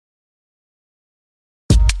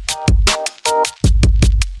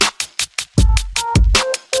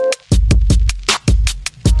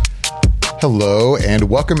Hello and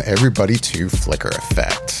welcome everybody to Flicker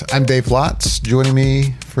Effect. I'm Dave Lotz. Joining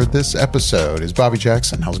me for this episode is Bobby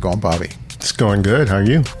Jackson. How's it going, Bobby? It's going good. How are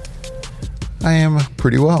you? I am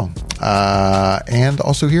pretty well. And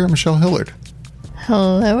also here, Michelle Hillard.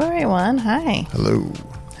 Hello, everyone. Hi. Hello.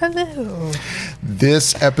 Hello.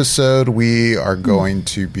 This episode, we are going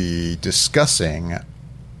to be discussing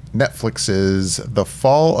Netflix's The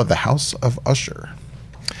Fall of the House of Usher.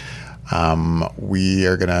 We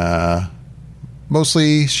are going to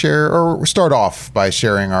mostly share, or start off by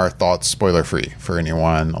sharing our thoughts spoiler-free for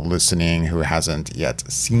anyone listening who hasn't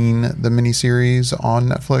yet seen the miniseries on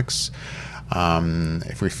Netflix.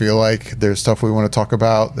 If we feel like there's stuff we want to talk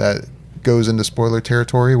about that goes into spoiler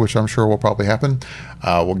territory, which I'm sure will probably happen,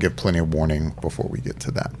 we'll give plenty of warning before we get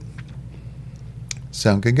to that.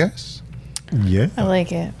 Sound good, guys? Yeah. I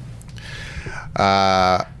like it.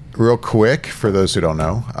 Real quick, for those who don't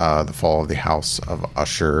know, The Fall of the House of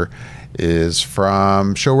Usher is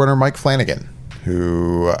from showrunner Mike Flanagan,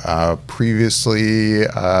 who previously,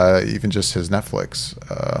 even just his Netflix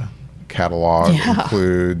catalog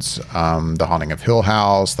includes The Haunting of Hill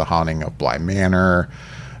House, The Haunting of Bly Manor,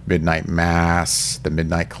 Midnight Mass, The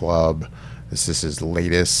Midnight Club. This is his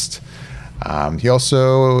latest. He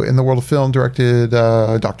also, in the world of film, directed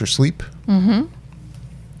Dr. Sleep. Mm-hmm.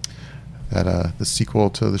 The sequel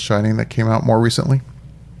to The Shining that came out more recently,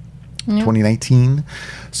 2019.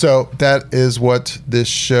 So that is what this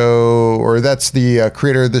show, or that's the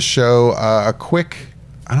creator of this show. A quick,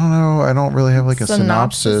 I don't know, I don't really have like a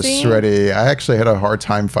synopsis ready. I actually had a hard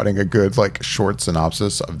time finding a good like short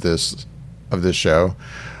synopsis of this show.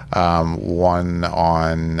 One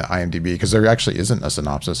on IMDb, because there actually isn't a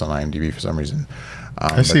synopsis on IMDb for some reason.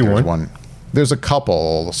 I see one. There's a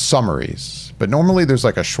couple summaries, but normally there's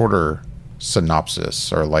like a shorter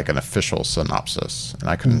synopsis or like an official synopsis, and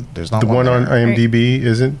I couldn't. There's not the one on there. IMDb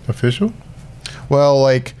isn't official. Well,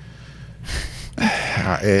 like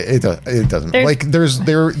it doesn't. Like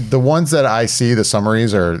the ones that I see, the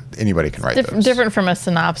summaries are anybody can write those. Different from a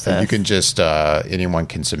synopsis. And you can just anyone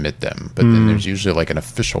can submit them, but then there's usually like an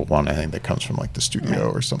official one. I think that comes from like the studio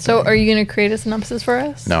or something. So, are you going to create a synopsis for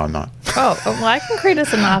us? No, I'm not. Oh, well, I can create a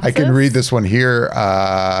synopsis. I can read this one here.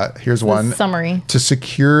 Here's one summary. To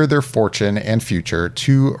secure their fortune and future,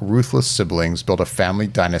 two ruthless siblings build a family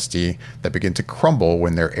dynasty that begin to crumble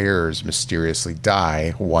when their heirs mysteriously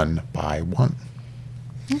die one by one.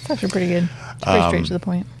 That's actually pretty good. It's pretty straight to the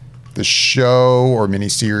point. The show or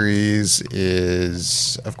miniseries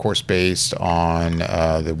is, of course, based on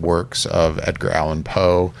the works of Edgar Allan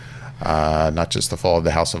Poe. Not just The Fall of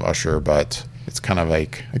the House of Usher, but it's kind of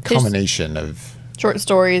like a combination of short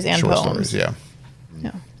stories and short poems. Stories, yeah.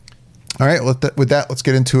 Yeah. All right. With that, let's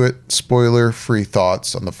get into it. Spoiler-free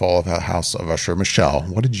thoughts on The Fall of the House of Usher. Michelle,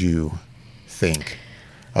 what did you think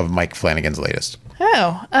of Mike Flanagan's latest?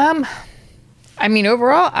 I mean,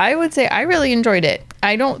 overall, I would say I really enjoyed it.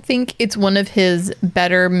 I don't think it's one of his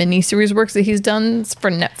better miniseries works that he's done for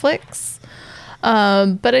Netflix.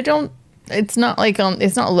 But it's not like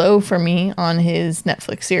it's not low for me on his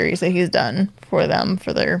Netflix series that he's done for them,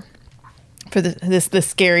 the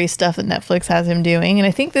scary stuff that Netflix has him doing. And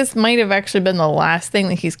I think this might have actually been the last thing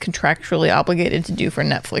that he's contractually obligated to do for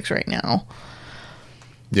Netflix right now.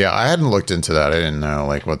 Yeah, I hadn't looked into that. I didn't know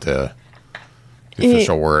like what the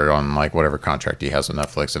official word on like whatever contract he has with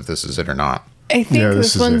Netflix, if this is it or not. I think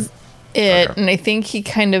this one's it. Okay. And I think he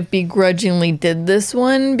kind of begrudgingly did this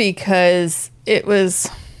one because it was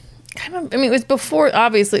kind of, I mean, it was before,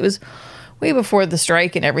 obviously it was way before the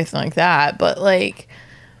strike and everything like that. But like,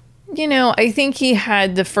 you know, I think he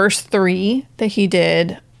had the first three that he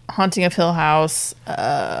did, Haunting of Hill House,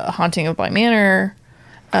 Haunting of Bly Manor,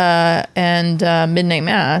 and Midnight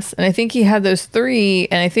Mass. And I think he had those three,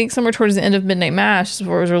 and I think somewhere towards the end of Midnight Mass,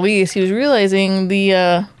 before it was released, he was realizing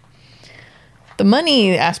the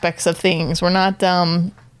money aspects of things were not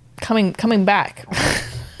coming back.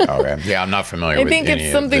 Okay. Yeah, I'm not familiar with any of this. I think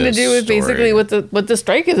it's something to do with basically what the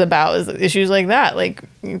strike is about, is issues like that, like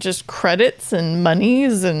just credits and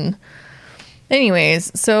monies and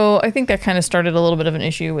anyways. So I think that kind of started a little bit of an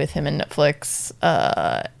issue with him and Netflix.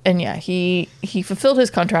 And yeah, he fulfilled his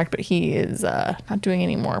contract, but he is not doing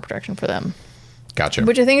any more production for them. Gotcha.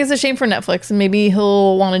 Which I think is a shame for Netflix. And maybe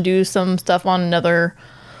he'll want to do some stuff on another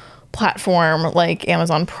platform like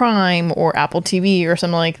Amazon Prime or Apple TV or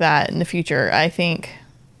something like that in the future. I think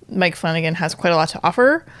Mike Flanagan has quite a lot to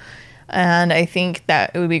offer, and I think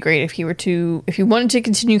that it would be great if he wanted to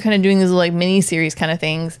continue kind of doing these like mini series kind of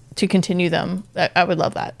things, to continue them. I would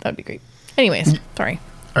love that. That'd be great. Anyways, sorry.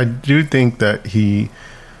 I do think that he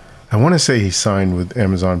I want to say he signed with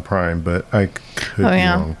Amazon Prime, but I could be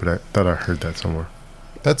yeah. wrong. But I thought I heard that somewhere.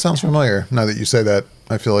 That sounds familiar. Now that you say that,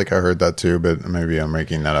 I feel like I heard that too, but maybe I'm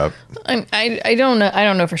making that up. I don't know. I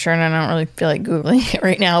don't know for sure, and I don't really feel like Googling it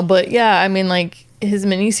right now. But yeah, I mean, like, his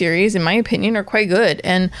miniseries, in my opinion, are quite good.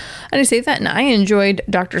 And I say that, and I enjoyed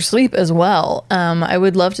Dr. Sleep as well. I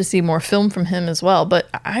would love to see more film from him as well. But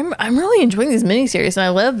I'm really enjoying these miniseries, and I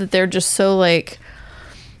love that they're just so, like,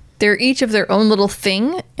 they're each of their own little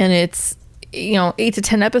thing, and it's, 8 to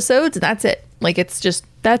 10 episodes, and that's it. Like, it's just,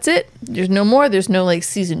 that's it. There's no more. There's no, like,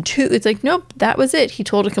 season 2. It's like, nope, that was it. He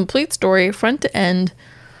told a complete story, front to end.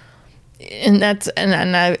 And that's,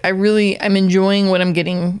 and I really, I'm enjoying what I'm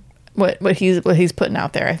getting, what he's putting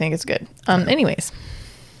out there. I think it's good. Anyways,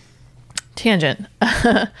 tangent.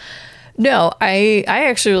 No, I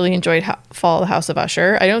actually really enjoyed Fall of the House of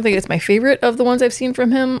Usher. I don't think it's my favorite of the ones I've seen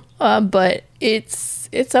from him, but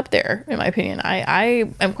it's up there in my opinion. I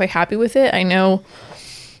am quite happy with it. I know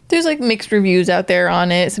there's like mixed reviews out there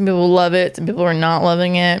on it. Some people love it, some people are not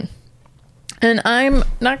loving it. And I'm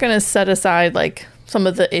not going to set aside like some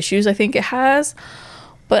of the issues I think it has,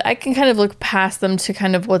 but I can kind of look past them to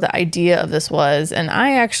kind of what the idea of this was. And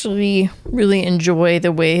I actually really enjoy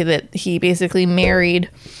the way that he basically married,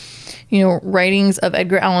 writings of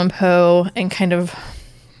Edgar Allan Poe and kind of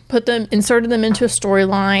inserted them into a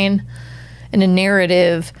storyline and a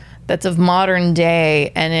narrative that's of modern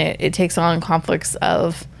day. And it takes on conflicts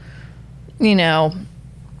of,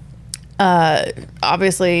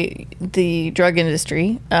 obviously the drug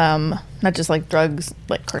industry, not just like drugs,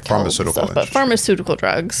 like cartels and stuff, but pharmaceutical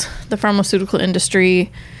drugs, the pharmaceutical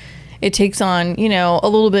industry. It takes on, a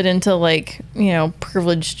little bit into like,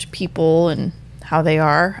 privileged people and how they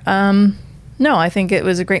are. No, I think it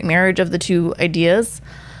was a great marriage of the two ideas.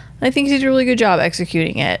 I think he did a really good job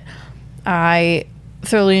executing it. I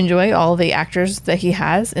thoroughly enjoy all the actors that he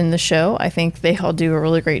has in the show. I think they all do a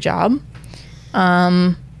really great job.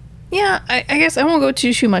 Yeah, I guess I won't go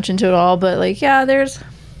too much into it all, but like, yeah, there's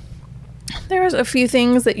a few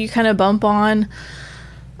things that you kind of bump on.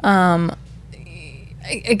 I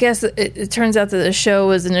guess it turns out that the show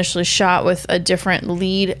was initially shot with a different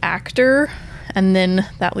lead actor, and then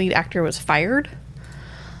that lead actor was fired.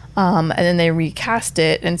 And then they recast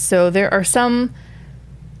it, and so there are some.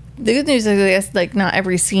 The good news is, I guess, like, not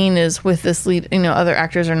every scene is with this lead. Other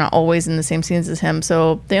actors are not always in the same scenes as him,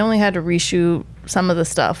 so they only had to reshoot some of the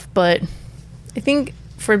stuff. But I think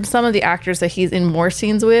for some of the actors that he's in more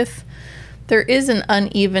scenes with, there is an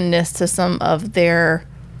unevenness to some of their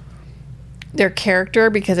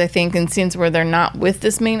character, because I think in scenes where they're not with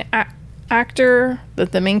this main actor,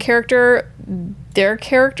 that the main character, their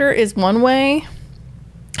character is one way,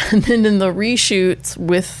 and then in the reshoots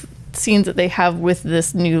with scenes that they have with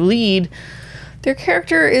this new lead, their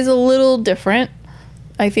character is a little different,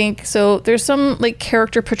 I think. So there's some like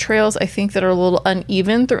character portrayals I think that are a little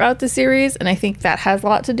uneven throughout the series, and I think that has a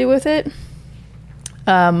lot to do with it.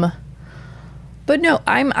 But no,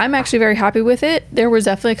 I'm actually very happy with it. There was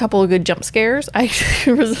definitely a couple of good jump scares.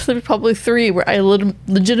 There was probably 3 where I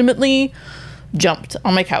legitimately jumped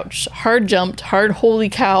on my couch. Hard jumped, holy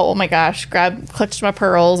cow, oh my gosh, clutched my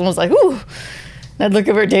pearls and was like, ooh. I'd look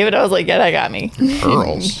over at David. I was like, "Yeah, that got me."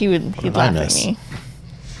 Pearls. He'd laugh at me.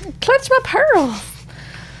 Clutch my pearls.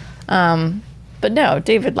 But no,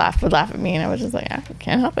 David would laugh at me, and I was just like, I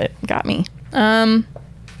can't help it. Got me.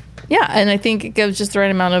 Yeah, and I think it gives just the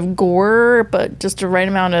right amount of gore, but just the right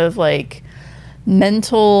amount of like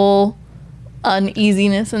mental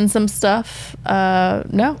uneasiness and some stuff.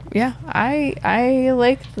 No, yeah, I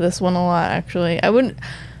liked this one a lot. Actually, I wouldn't.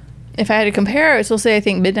 If I had to compare, I would still say I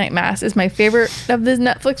think Midnight Mass is my favorite of the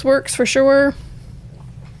Netflix works for sure.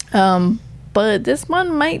 But this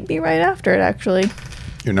one might be right after it, actually.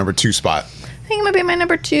 Your number 2 spot. I think it might be my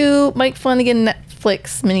number 2 Mike Flanagan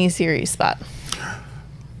Netflix miniseries spot.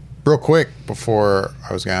 Real quick, before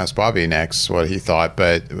I was going to ask Bobby next what he thought,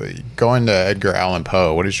 but going to Edgar Allan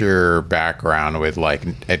Poe, what is your background with like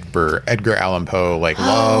Edgar Allan Poe, like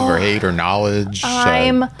love or hate or knowledge?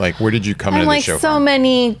 Like, where did you come into the show so from?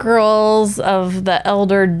 Many girls of the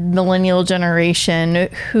elder millennial generation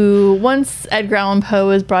who, once Edgar Allan Poe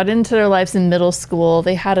was brought into their lives in middle school,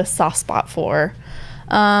 they had a soft spot for.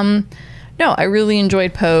 No, I really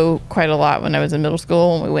enjoyed Poe quite a lot when I was in middle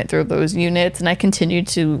school, when we went through those units, and I continued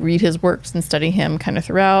to read his works and study him kind of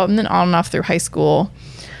throughout, and then on and off through high school.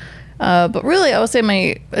 But really, I would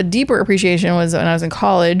say a deeper appreciation was when I was in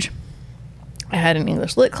college. I had an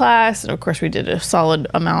English lit class, and of course we did a solid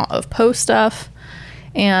amount of Poe stuff,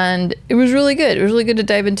 and it was really good. It was really good to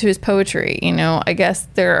dive into his poetry. I guess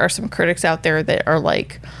there are some critics out there that are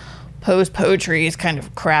like, Poe's poetry is kind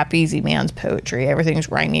of crap, easy man's poetry. Everything's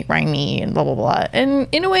rhymey, and blah, blah, blah. And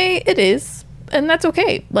in a way, it is. And that's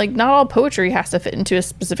okay. Like, not all poetry has to fit into a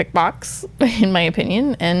specific box, in my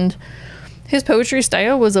opinion. And his poetry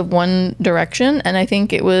style was of one direction, and I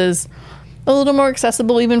think it was a little more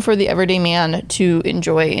accessible even for the everyday man to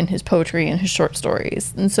enjoy in his poetry and his short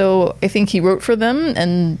stories. And so I think he wrote for them,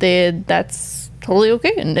 and that's totally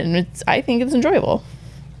okay. And I think it's enjoyable.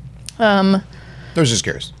 I was just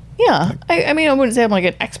curious. Yeah. I mean, I wouldn't say I'm like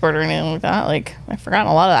an expert or anything like that. Like, I've forgotten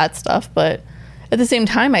a lot of that stuff, but at the same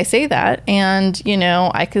time, I say that, and, you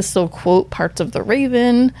know, I could still quote parts of The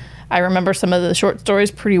Raven. I remember some of the short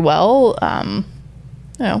stories pretty well. You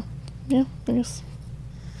know, yeah, I guess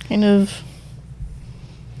kind of,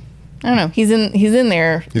 I don't know. He's in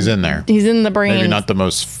there. He's in there. He's in the brain. Maybe not the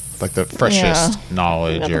most, like the freshest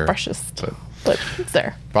knowledge. Not the freshest, but it's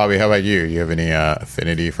there. Bobby, how about you? You have any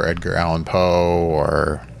affinity for Edgar Allan Poe,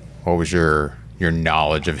 or what was your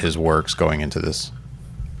knowledge of his works going into this?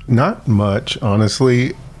 Not much,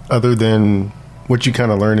 honestly, other than what you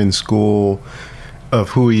kind of learn in school of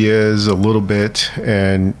who he is a little bit,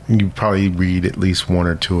 and you probably read at least one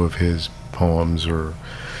or two of his poems or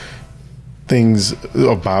things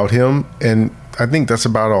about him, and I think that's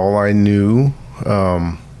about all I knew,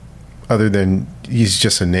 other than he's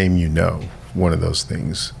just a name, you know, one of those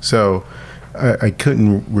things. So I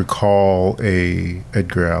couldn't recall a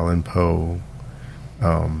Edgar Allan Poe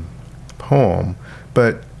poem,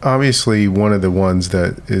 but obviously one of the ones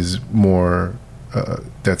that is more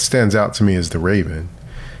that stands out to me is The Raven.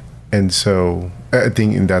 And so I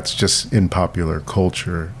think that's just in popular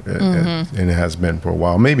culture, and it has been for a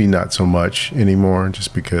while. Maybe not so much anymore,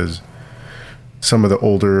 just because some of the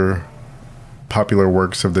older popular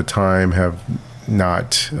works of the time have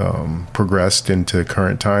not progressed into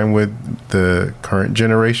current time with the current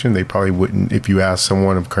generation. They probably wouldn't, if you ask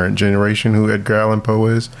someone of current generation who Edgar Allan Poe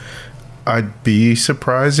is, I'd be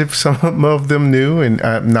surprised if some of them knew, and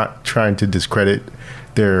I'm not trying to discredit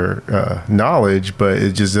their knowledge, but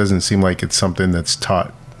it just doesn't seem like it's something that's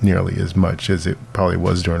taught nearly as much as it probably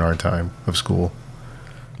was during our time of school.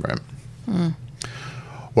 Right.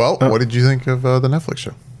 Well, what did you think of the Netflix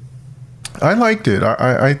show? I liked it.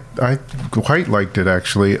 I quite liked it,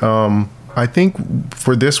 actually. I think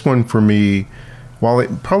for this one, for me, while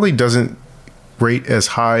it probably doesn't rate as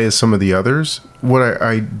high as some of the others, what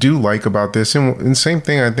I do like about this, and same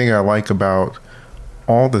thing I think I like about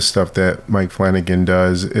all the stuff that Mike Flanagan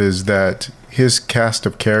does, is that his cast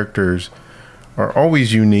of characters are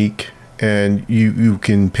always unique, and you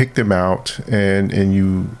can pick them out, and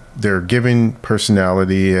they're given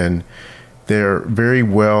personality, and they're very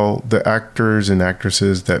well, the actors and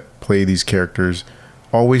actresses that play these characters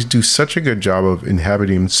always do such a good job of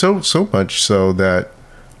inhabiting them, so much so that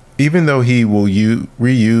even though he will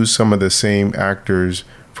reuse some of the same actors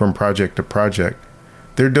from project to project,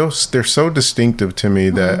 they're so distinctive to me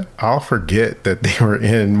that I'll forget that they were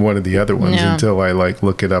in one of the other ones until I like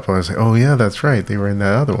look it up and I say, oh yeah, that's right, they were in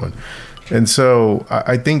that other one. And so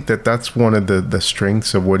I think that that's one of the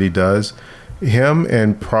strengths of what he does. Him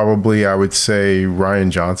and probably I would say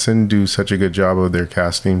Rian Johnson do such a good job of their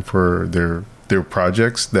casting for their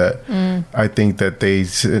projects that I think that they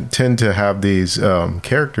tend to have these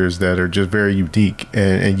characters that are just very unique,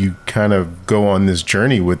 and you kind of go on this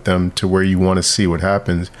journey with them to where you want to see what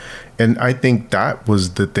happens. And I think that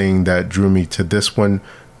was the thing that drew me to this one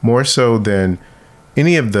more so than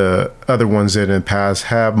any of the other ones that in the past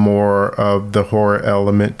have more of the horror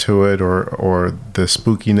element to it or the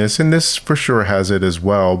spookiness, and this for sure has it as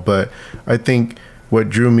well. But I think what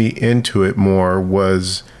drew me into it more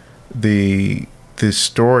was the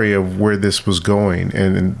story of where this was going,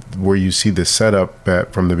 and where you see the setup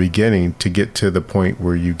from the beginning to get to the point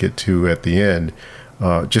where you get to at the end.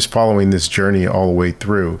 Just following this journey all the way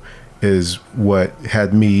through is what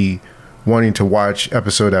had me wanting to watch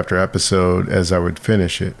episode after episode as I would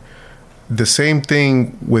finish it. The same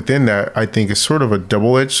thing within that, I think, is sort of a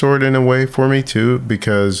double-edged sword in a way for me too,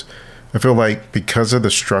 because I feel like because of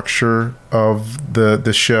the structure of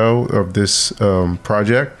the show, of this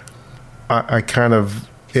project, I kind of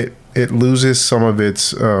it loses some of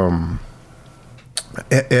its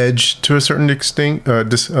edge to a certain extent.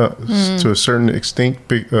 To a certain extent,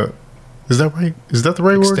 is that right? Is that the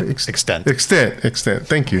right word? Extent.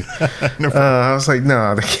 Thank you. No I was like,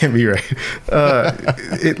 no, that can't be right.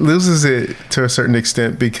 It loses it to a certain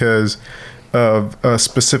extent because of a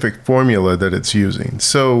specific formula that it's using.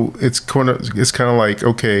 So it's kind of like,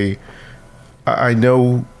 okay, I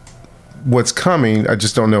know what's coming, I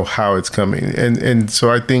just don't know how it's coming, and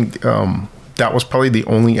so I think that was probably the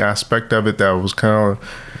only aspect of it that was kind of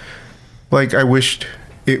like I wished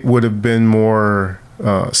it would have been more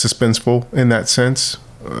suspenseful in that sense.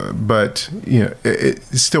 But it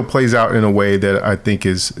still plays out in a way that I think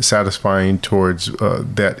is satisfying towards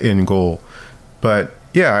that end goal. But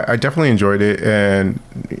yeah, I definitely enjoyed it, and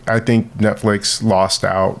I think Netflix lost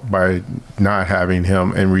out by not having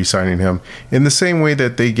him and re-signing him in the same way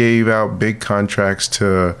that they gave out big contracts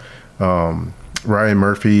to Ryan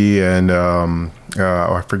Murphy and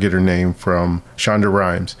I forget her name, from Shonda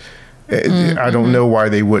Rhimes. I don't know why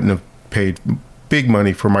they wouldn't have paid big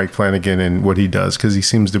money for Mike Flanagan and what he does, because he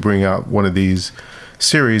seems to bring out one of these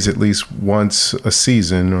series at least once a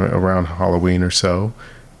season around Halloween or so.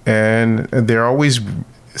 And they're always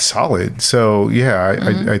solid. So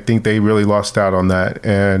yeah, I think they really lost out on that,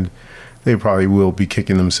 and they probably will be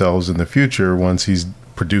kicking themselves in the future once he's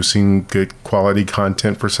producing good quality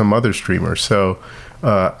content for some other streamer. So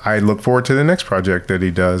I look forward to the next project that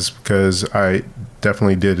he does, because I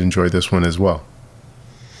definitely did enjoy this one as well.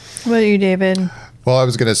 What about you, David? Well, I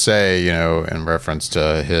was going to say, in reference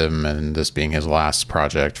to him and this being his last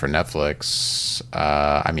project for Netflix,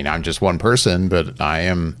 I mean, I'm just one person, but I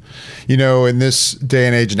am, in this day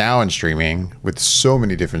and age now in streaming, with so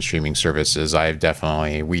many different streaming services, we have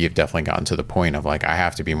definitely gotten to the point of like, I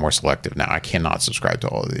have to be more selective now. I cannot subscribe to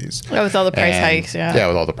all of these. Oh, with all the price hikes, yeah. Yeah,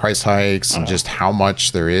 with all the price hikes and just how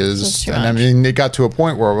much there is. And much. I mean, it got to a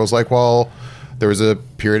point where it was like, well, there was a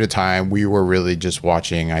period of time we were really just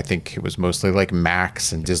watching, I think it was mostly like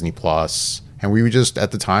Max and Disney Plus. And we just, at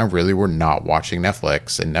the time, really were not watching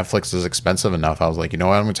Netflix. And Netflix is expensive enough. I was like, you know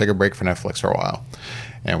what? I'm going to take a break from Netflix for a while.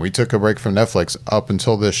 And we took a break from Netflix up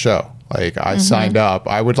until this show. Like, I signed up.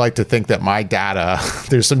 I would like to think that my data,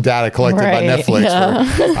 there's some data collected by Netflix.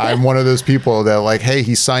 Yeah. Where I'm one of those people that like, hey,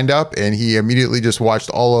 he signed up and he immediately just watched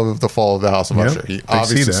all of The Fall of the House of Usher. He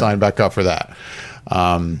obviously signed back up for that.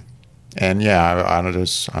 And yeah,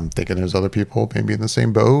 I'm thinking there's other people maybe in the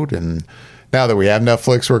same boat. And now that we have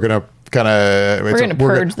Netflix, we're gonna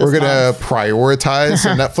prioritize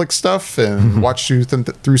some Netflix stuff and watch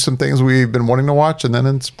through some things we've been wanting to watch, and then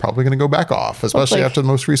it's probably gonna go back off, especially after the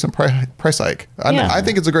most recent price hike. I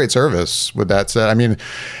think it's a great service. With that said, I mean,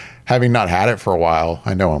 having not had it for a while,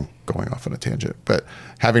 I know I'm going off on a tangent, but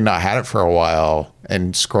having not had it for a while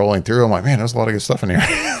and scrolling through, I'm like, man, there's a lot of good stuff in here.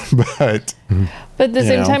 But at the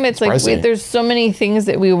same time, it's like there's so many things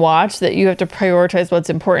that we watch that you have to prioritize what's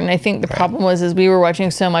important. I think the problem is we were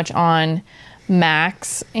watching so much on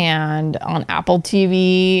Max and on Apple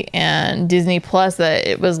TV and Disney Plus that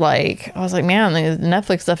it was like, I was like, man, the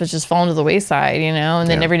Netflix stuff has just fallen to the wayside, and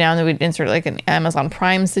then every now and then we'd insert like an Amazon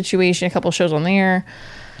Prime situation, a couple shows on there.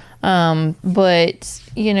 But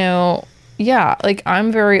yeah, like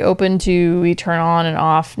I'm very open to we turn on and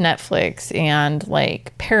off Netflix and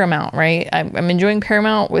like Paramount, right? I'm enjoying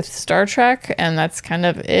Paramount with Star Trek, and that's kind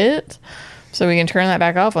of it. So we can turn that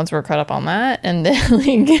back off once we're caught up on that, and then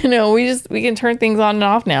we can turn things on and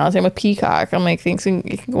off now. Same with Peacock. I'm like, things can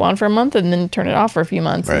go on for a month and then turn it off for a few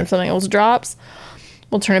months, and if something else drops,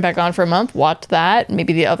 we'll turn it back on for a month, watch that,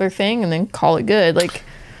 maybe the other thing, and then call it good. Like.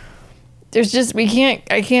 There's just we can't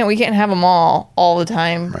have them all the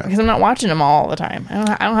time because I'm not watching them all the time.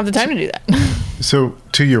 I don't have the time to do that. So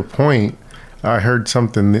to your point, I heard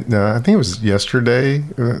something. I think it was yesterday.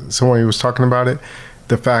 Someone was talking about it.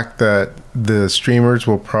 The fact that the streamers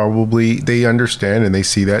will they understand and they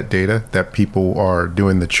see that data that people are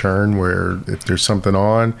doing the churn, where if there's something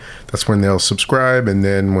on, that's when they'll subscribe, and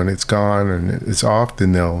then when it's gone and it's off,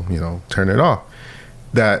 then they'll turn it off.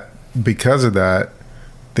 That because of that,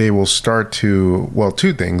 they will start to,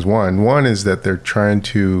 two things. One is that they're trying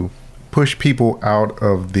to push people out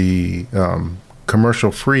of the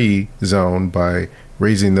commercial-free zone by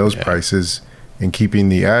raising those prices and keeping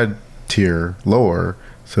the ad tier lower,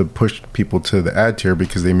 to push people to the ad tier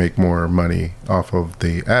because they make more money off of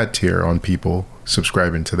the ad tier on people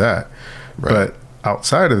subscribing to that. Right. But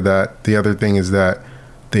outside of that, the other thing is that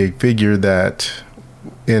they figure that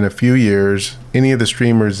in a few years, any of the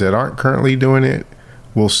streamers that aren't currently doing it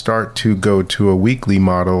will start to go to a weekly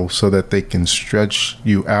model so that they can stretch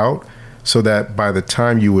you out, so that by the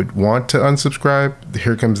time you would want to unsubscribe,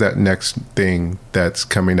 here comes that next thing that's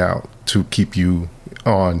coming out to keep you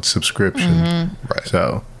on subscription. Right.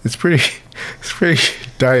 So it's pretty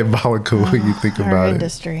diabolical when you think about it.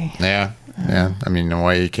 Industry. Yeah. I mean, in a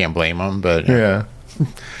way, you can't blame them, but yeah.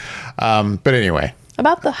 But anyway.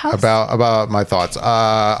 About the house. About my thoughts.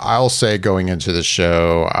 I'll say going into the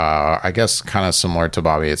show, I guess kind of similar to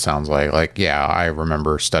Bobby, it sounds like. Like, yeah, I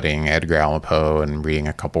remember studying Edgar Allan Poe and reading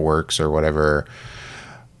a couple works or whatever.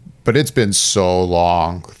 But it's been so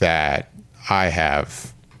long that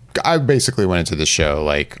I basically went into the show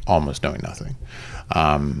like almost knowing nothing.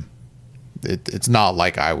 it's not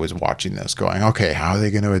like I was watching this going, okay, how are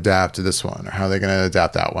they going to adapt to this one, or how are they going to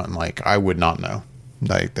adapt that one? Like, I would not know.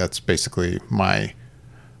 Like, that's basically my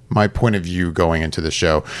point of view going into the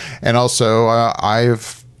show. And also,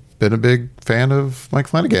 I've been a big fan of Mike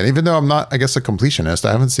Flanagan, even though I'm not, I guess, a completionist.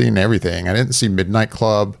 I haven't seen everything. I didn't see Midnight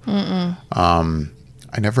Club.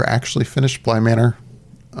 I never actually finished Bly Manor,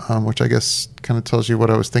 which I guess kind of tells you what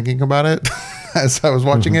I was thinking about it as I was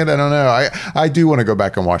watching it. I don't know. I do want to go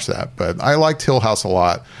back and watch that, but I liked Hill House a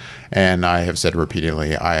lot. And I have said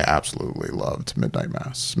repeatedly, I absolutely loved Midnight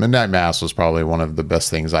Mass. Midnight Mass was probably one of the best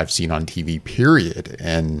things I've seen on TV, period.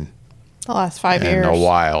 And the last 5 years. In a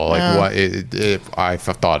while. Like, I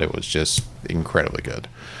thought it was just incredibly good.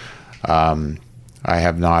 I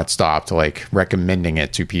have not stopped like recommending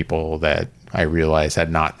it to people that I realize have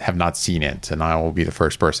not seen it, and I will be the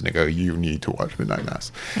first person to go, you need to watch Midnight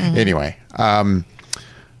Mass. Anyway,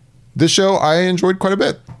 this show I enjoyed quite a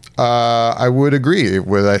bit. I would agree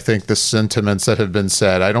with, I think, the sentiments that have been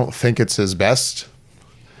said. I don't think it's his best.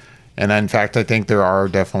 And in fact, I think there are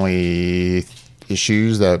definitely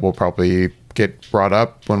issues that will probably get brought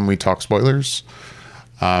up when we talk spoilers,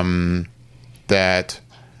 that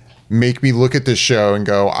make me look at this show and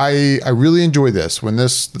go, I really enjoyed this. When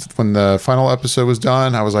the final episode was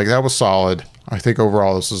done, I was like, that was solid. I think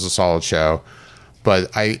overall this was a solid show.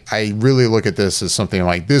 But I really look at this as something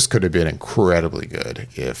like, this could have been incredibly good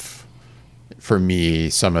if, for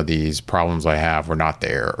me, some of these problems I have were not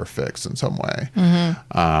there or fixed in some way.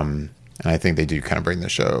 And I think they do kind of bring the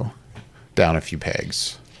show down a few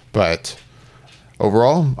pegs. But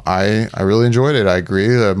overall, I really enjoyed it. I agree.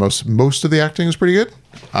 Most of the acting is pretty good.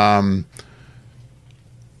 Yeah,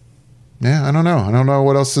 I don't know. I don't know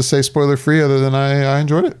what else to say spoiler free other than I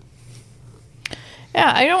enjoyed it.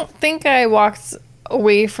 Yeah, I don't think I walked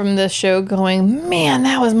away from this show going, man,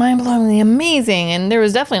 that was mind-blowingly amazing. And there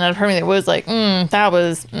was definitely not a part of me that was like, that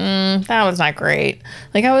was not great.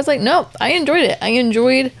 Like, I was like, nope, I enjoyed it.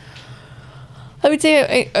 I would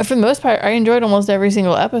say, for the most part, I enjoyed almost every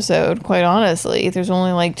single episode, quite honestly. There's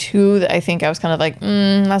only like 2 that I think I was kind of like,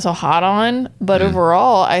 not so hot on. But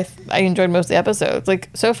overall, I enjoyed most of the episodes. Like,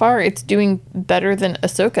 so far, it's doing better than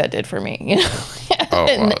Ahsoka did for me. You know,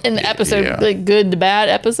 in the episode, like good to bad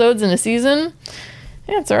episodes in a season.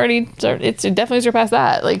 Yeah, it's definitely surpassed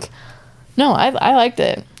that. Like, no, I liked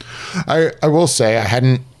it. I will say I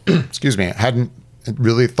hadn't, excuse me, I hadn't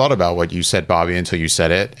really thought about what you said, Bobby, until you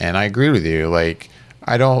said it, and I agree with you. Like,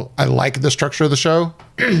 I like the structure of the show,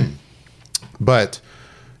 but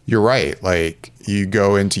you're right. Like, you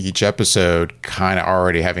go into each episode kind of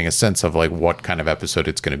already having a sense of like what kind of episode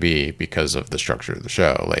it's going to be because of the structure of the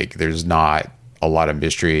show. Like, there's not a lot of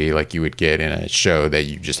mystery like you would get in a show that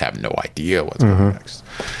you just have no idea what's going on next.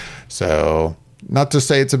 So, not to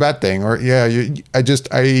say it's a bad thing, or I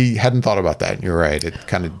hadn't thought about that. You're right. It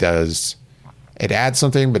kind of does. It adds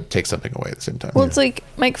something, but takes something away at the same time. Well, it's like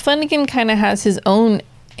Mike Flanagan kind of has his own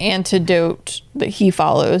antidote that he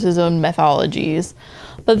follows, his own methodologies.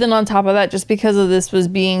 But then on top of that, just because of this was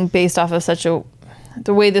being based off of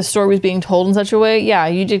the way the story was being told in such a way, yeah,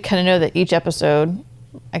 you did kind of know that each episode,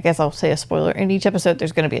 I guess I'll say a spoiler, in each episode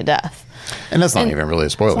there's going to be a death. And that's not even really a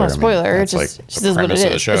spoiler. It's not a spoiler. It's like just is what it is.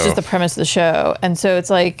 It's just the premise of the show. And so it's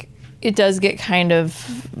like, it does get kind of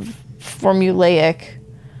formulaic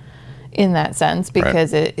in that sense,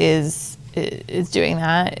 because it is doing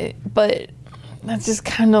that. But that's just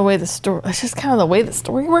kind of the way the story. It's just kind of the way the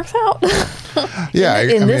story works out. Yeah,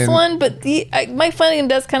 in this one, but Mike Flanagan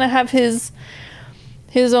does kind of have his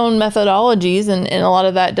own methodologies, and a lot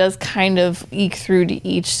of that does kind of eke through to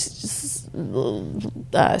each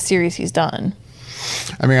series he's done.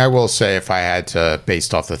 I mean, I will say, if I had to,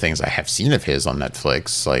 based off the things I have seen of his on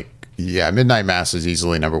Netflix, like, yeah, Midnight Mass is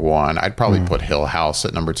easily number 1. I'd probably put Hill House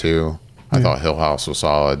at number 2. I thought Hill House was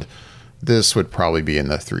solid. This would probably be in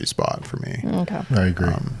the 3 spot for me. Okay. I agree.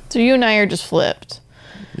 So you and I are just flipped.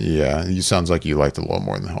 Yeah, you sounds like you liked it a little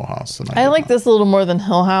more than Hill House. Than I like this a little more than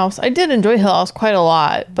Hill House. I did enjoy Hill House quite a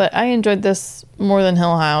lot, but I enjoyed this more than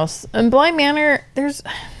Hill House. And Bly Manor,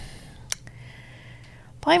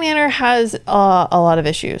 Bly Manor has a lot of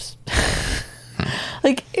issues.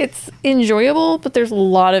 Like, it's enjoyable, but there's a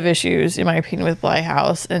lot of issues, in my opinion, with Bly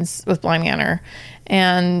House and with Bly Manor.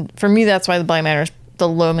 And for me, that's why the Bly Manor is the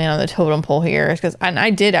low man on the totem pole here. Because I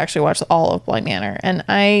did actually watch all of Bly Manor, and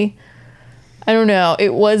I don't know,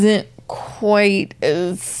 it wasn't quite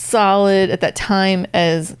as solid at that time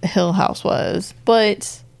as Hill House was.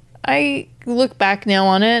 But I look back now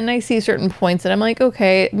on it, and I see certain points that I'm like,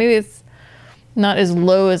 okay, maybe it's not as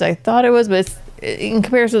low as I thought it was, but it's, in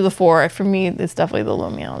comparison to the 4, for me, it's definitely the low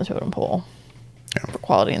man on the totem pole for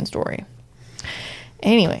quality and story.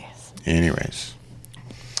 Anyways, Anyways,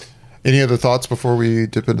 any other thoughts before we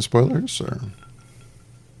dip into spoilers? Or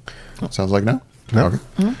sounds like no. No.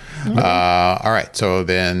 Okay. All right. So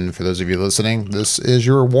then, for those of you listening, this is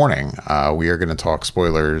your warning. We are going to talk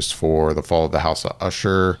spoilers for The Fall of the House of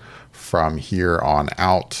Usher from here on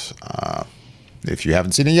out. If you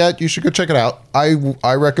haven't seen it yet, you should go check it out.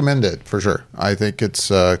 I recommend it for sure. I think it's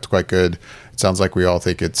quite good. It sounds like we all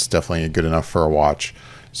think it's definitely good enough for a watch.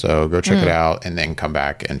 So go check it out and then come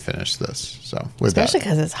back and finish this. So with Especially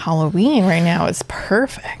because it's Halloween right now. It's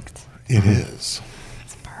perfect. it is.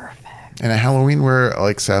 It's perfect. And a Halloween where,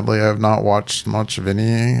 like, sadly, I have not watched much of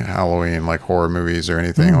any Halloween, like, horror movies or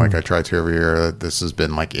anything. Like I try to every year. This has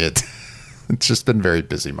been like it. It's just been a very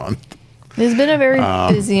busy month. It's been a very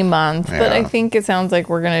busy month, but yeah. I think it sounds like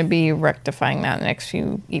we're going to be rectifying that next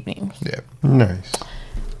few evenings. Yeah. Nice.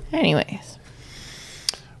 Anyways.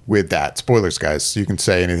 With that, spoilers, guys. You can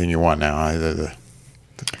say anything you want now. The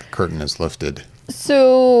curtain is lifted.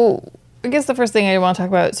 So I guess the first thing I want to talk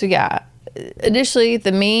about. So yeah, initially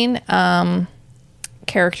the main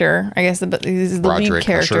character, I guess the lead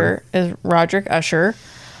character is Roderick Usher.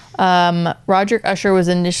 Roderick Usher was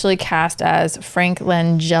initially cast as Frank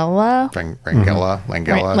Langella.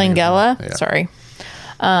 Langella. Yeah. Sorry.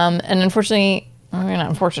 And unfortunately,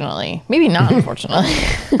 maybe not unfortunately.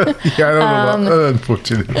 Yeah, I don't know about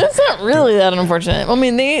unfortunately. It's not really that unfortunate. I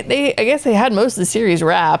mean, they I guess they had most of the series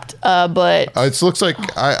wrapped, but it looks like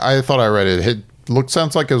I thought I read it.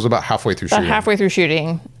 Sounds like it was about halfway through shooting. halfway through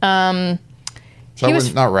shooting. So he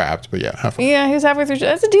was not wrapped, but yeah, halfway. Yeah, he was halfway through.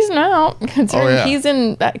 That's a decent amount.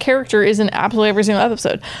 Considering that character is in absolutely every single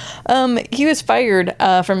episode. He was fired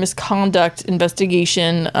from misconduct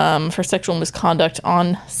investigation for sexual misconduct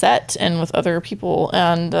on set and with other people,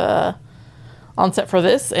 and on set for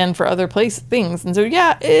this and for other things. And so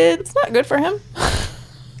yeah, it's not good for him.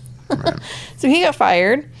 Right. So he got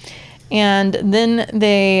fired, and then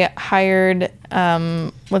they hired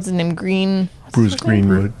what's his name? Bruce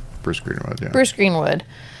Greenwood. Bruce Greenwood, yeah. Bruce Greenwood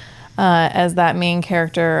as that main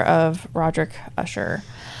character of Roderick Usher.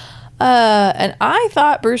 And I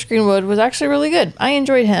thought Bruce Greenwood was actually really good. I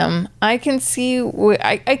enjoyed him. I can see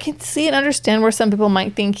I can see and understand where some people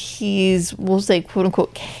might think he's, we'll say, quote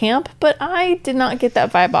unquote, camp, but I did not get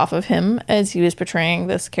that vibe off of him as he was portraying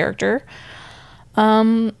this character.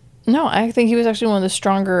 No, I think he was actually one of the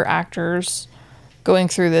stronger actors going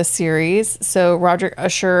through this series. So Roderick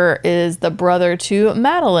Usher is the brother to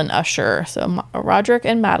Madeline Usher. So Roderick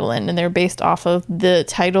and Madeline, and they're based off of the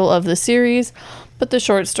title of the series, but the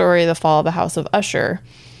short story, The Fall of the House of Usher.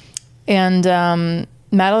 And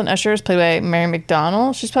Madeline Usher is played by Mary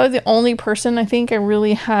McDonnell. She's probably the only person I think I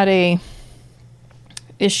really had a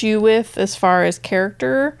issue with as far as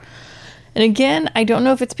character. And again, I don't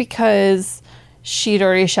know if it's because she'd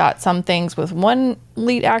already shot some things with one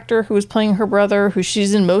lead actor who was playing her brother, who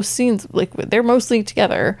she's in most scenes, like they're mostly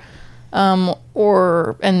together, and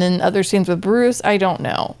then other scenes with Bruce. I don't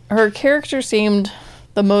know. Her character seemed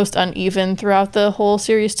the most uneven throughout the whole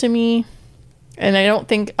series to me, and I don't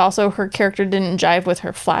think also her character didn't jive with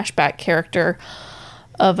her flashback character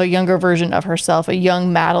of a younger version of herself, a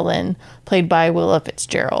young Madeline played by Willa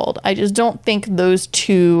Fitzgerald. I just don't think those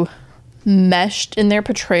two meshed in their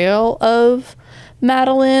portrayal of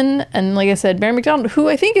Madeline. And like I said, Mary McDonnell, who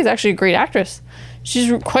I think is actually a great actress.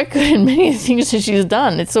 She's quite good in many things that she's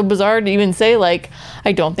done. It's so bizarre to even say, like,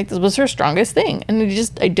 I don't think this was her strongest thing. And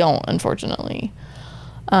I don't, unfortunately.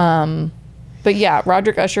 But yeah,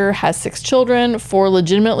 Roderick Usher has 6 children, 4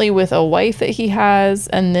 legitimately with a wife that he has,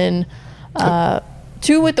 and then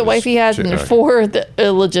 2 with the wife he has, and then 4 the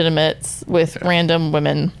illegitimates with random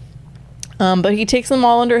women. But he takes them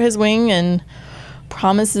all under his wing and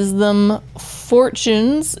promises them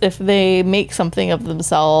fortunes if they make something of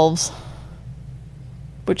themselves,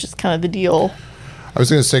 which is kind of the deal. I was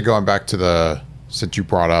going to say, going back to since you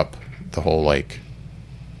brought up the whole like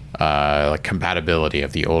compatibility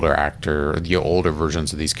of the older actor, the older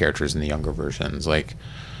versions of these characters and the younger versions, like,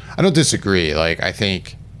 I don't disagree. Like, I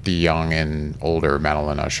think the young and older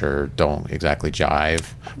Madeline Usher don't exactly jive,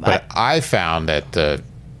 but I found that the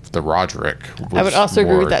Roderick was, I would also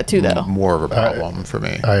agree with that too, though. More of a problem for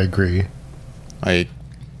me. I agree. Like,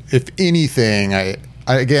 if anything, I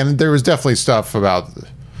again, there was definitely stuff about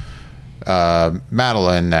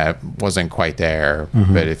Madeline that wasn't quite there,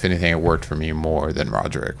 but if anything, it worked for me more than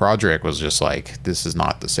Roderick. Roderick was just like, this is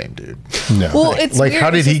not the same dude. No. Well, it's like, weird. how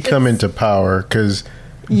did he come into power? Because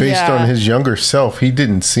based on his younger self, he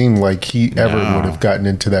didn't seem like he ever would have gotten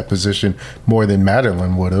into that position more than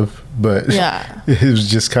Madeline would have. But it was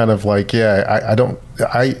just kind of like,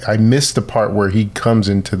 I missed the part where he comes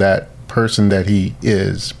into that person that he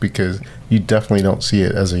is, because you definitely don't see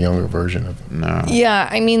it as a younger version of him. No. Yeah,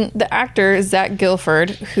 I mean, the actor, Zach Gilford,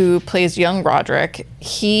 who plays young Roderick,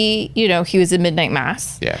 he was in Midnight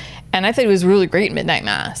Mass. Yeah. And I thought he was really great in Midnight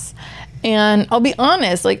Mass. And I'll be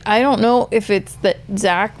honest, like, I don't know if it's that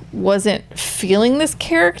Zach wasn't feeling this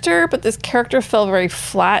character, but this character felt very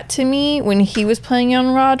flat to me when he was playing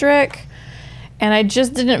young Roderick. And I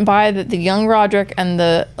just didn't buy that the young Roderick and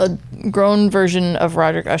the grown version of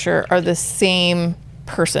Roderick Usher are the same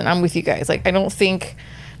person. I'm with you guys. Like, I don't think,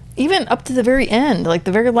 even up to the very end, like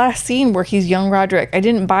the very last scene where he's young Roderick, I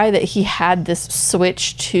didn't buy that he had this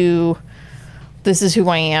switch to, this is who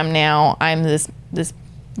I am now. I'm this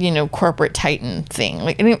corporate titan thing.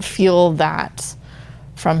 Like, I didn't feel that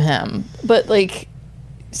from him. But like,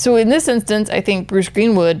 so in this instance, I think Bruce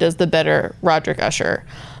Greenwood does the better Roderick Usher.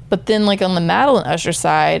 But then, like, on the Madeline Usher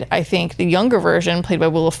side, I think the younger version, played by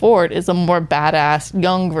Willa Ford, is a more badass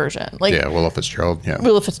young version. Like, Yeah, Willa Fitzgerald. Yeah.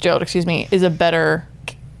 Willa Fitzgerald, excuse me, is a better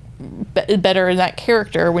in that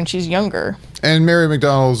character when she's younger. And Mary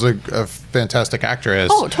McDonnell's a fantastic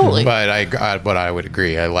actress. Oh, totally. But I would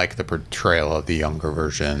agree. I like the portrayal of the younger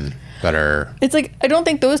version better. It's like, I don't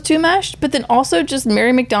think those two meshed, but then also just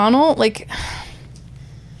Mary McDonnell, like,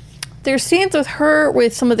 there's scenes with her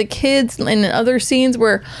with some of the kids and other scenes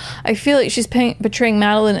where I feel like she's portraying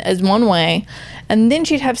Madeline as one way, and then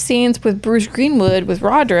she'd have scenes with Bruce Greenwood with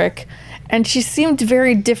Roderick, and she seemed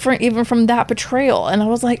very different even from that portrayal. And I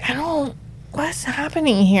was like, what's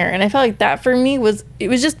happening here? And I felt like that for me was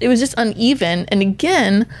just uneven. And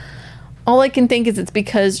again, all I can think is it's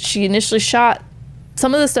because she initially shot,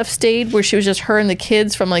 some of the stuff stayed where she was just her and the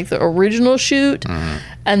kids from like the original shoot. Mm-hmm.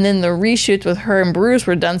 And then the reshoots with her and Bruce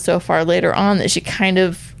were done so far later on that she kind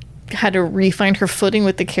of had to re-find her footing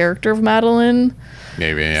with the character of Madeline.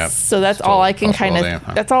 Maybe, yeah. So that's all I can kind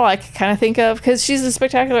of, that's all I can kind of think of, because she's a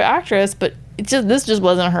spectacular actress, but this just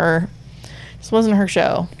wasn't her. This wasn't her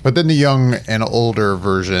show. But then the young and older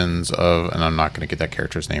versions of, and I'm not going to get that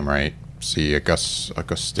character's name right. See,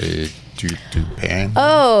 Auguste Dupin.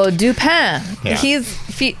 Oh, Dupin. Yeah.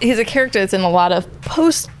 He's a character that's in a lot of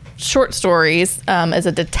post short stories as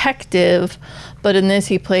a detective, but in this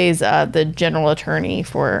he plays the general attorney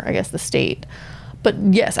for, I guess, the state. But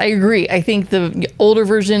yes, I agree. I think the older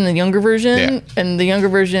version, the younger version, and the younger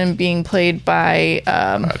version being played by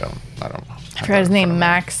I don't know. I forgot his name.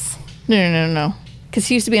 Max. No. Because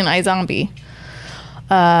he used to be an iZombie.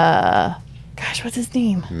 Gosh, what's his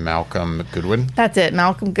name? Malcolm Goodwin. That's it,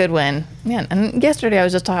 Malcolm Goodwin. Man, and yesterday I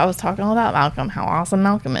was talking all about Malcolm, how awesome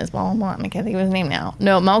Malcolm is. Blah, blah, blah. And I can't think of his name now.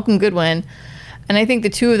 No, Malcolm Goodwin. And I think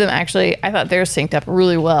the two of them actually, I thought they're synced up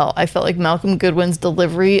really well. I felt like Malcolm Goodwin's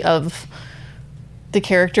delivery of the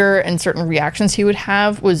character and certain reactions he would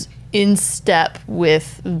have was in step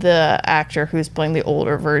with the actor who's playing the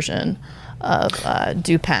older version of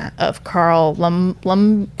Dupin, of Carl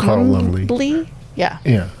Lumbly.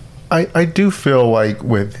 Yeah. I do feel like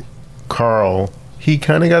with Carl, he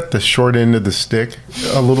kind of got the short end of the stick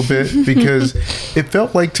a little bit, because it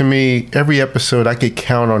felt like to me every episode I could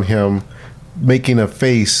count on him making a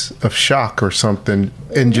face of shock or something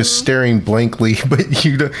and just staring blankly. But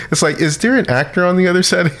it's like, is there an actor on the other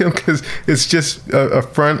side of him? Because it's just a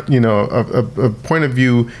front, a point of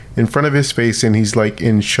view in front of his face, and he's like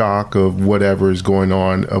in shock of whatever is going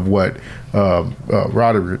on, of what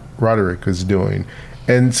Roderick is doing.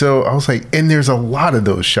 And so I was like, and there's a lot of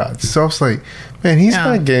those shots. So I was like, man, he's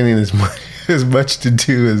not getting as much to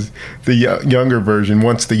do as the younger version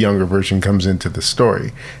once the younger version comes into the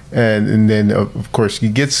story. And then, of course, you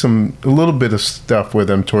get a little bit of stuff with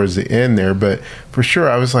him towards the end there. But for sure,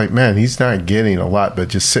 I was like, man, he's not getting a lot, but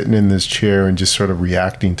just sitting in this chair and just sort of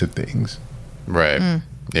reacting to things. Right.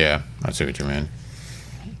 Yeah, I see what you mean.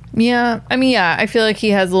 Yeah, I mean, I feel like he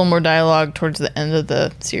has a little more dialogue towards the end of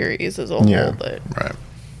the series as a whole. Yeah, but right.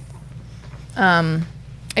 I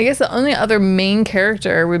guess the only other main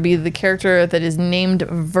character would be the character that is named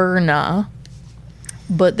Verna,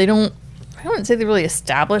 but I wouldn't say they really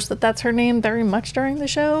established that that's her name very much during the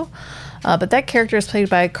show. But that character is played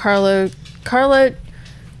by Carla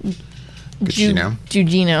Gugino.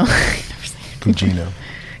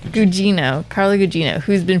 Carla Gugino,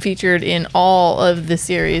 who's been featured in all of the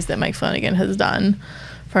series that Mike Flanagan has done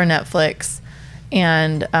for Netflix.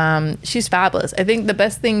 And she's fabulous. I think the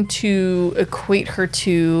best thing to equate her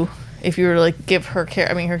to, if you were to like give her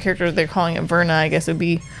her character, they're calling it Verna, I guess it would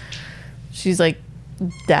be, she's like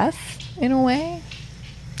death in a way.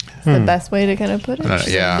 It's the best way to kind of put it.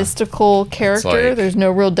 She's a mystical character. Like, there's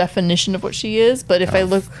no real definition of what she is. But if I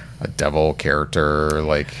look, a devil character,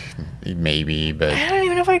 like maybe, but I don't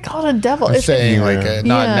even know if I call it a devil. I'm saying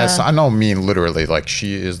not Yeah. necessarily. I don't mean literally like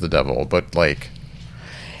she is the devil, but like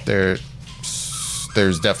there's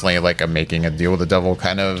definitely like a making a deal with the devil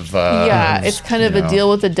kind of. It's kind of a deal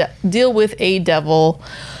with deal with a devil.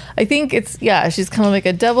 I think she's kind of like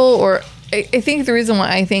a devil, or I think the reason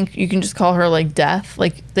why I think you can just call her like death,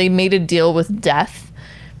 like they made a deal with death,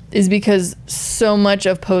 is because so much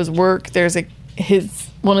of Poe's work, there's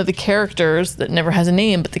one of the characters that never has a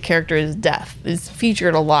name, but the character is Death, is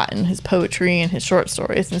featured a lot in his poetry and his short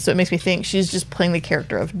stories, and so it makes me think she's just playing the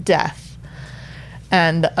character of Death,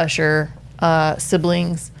 and the Usher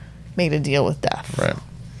siblings made a deal with Death. Right.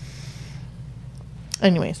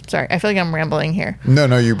 Anyways, sorry, I feel like I'm rambling here. No,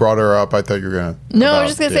 you brought her up. I thought you were gonna. No, I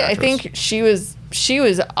was just gonna say, I think she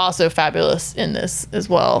was also fabulous in this as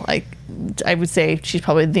well. I would say she's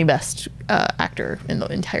probably the best actor in the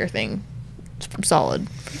entire thing. From solid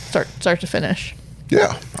start to finish.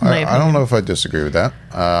 Yeah, I don't know if I disagree with that.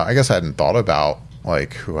 I guess I hadn't thought about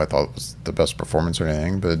like who I thought was the best performance or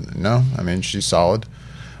anything, but no, I mean she's solid.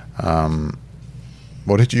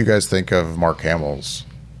 What did you guys think of Mark Hamill's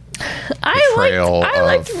portrayal? I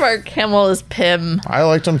liked Mark Hamill as Pym. I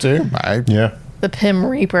liked him too. The Pym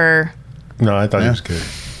Reaper. No, I thought he was good.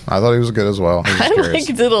 I thought he was good as well. I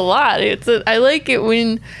liked it a lot. I like it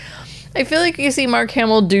when I feel like you see Mark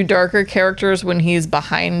Hamill do darker characters when he's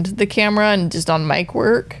behind the camera and just on mic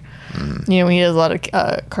work. You know, when he does a lot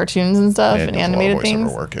of cartoons and stuff and animated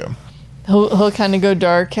things. Work, yeah. He'll kind of go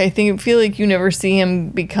dark. I feel like you never see him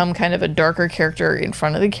become kind of a darker character in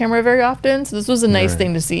front of the camera very often. So this was a nice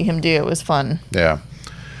thing to see him do. It was fun. Yeah.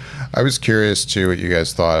 I was curious too what you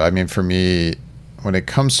guys thought. I mean, for me, when it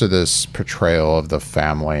comes to this portrayal of the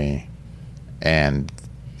family and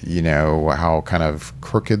you know, how kind of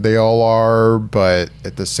crooked they all are, but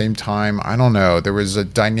at the same time, I don't know. There was a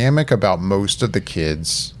dynamic about most of the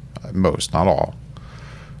kids, not all,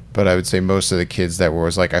 but I would say most of the kids that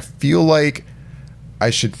was like, I feel like I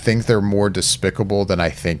should think they're more despicable than I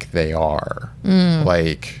think they are.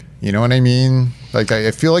 Like, you know what I mean? Like, I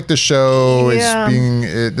feel like the show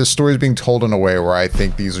the story is being told in a way where I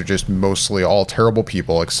think these are just mostly all terrible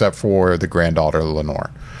people, except for the granddaughter, Lenore.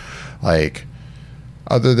 Like,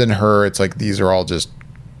 other than her, it's like these are all just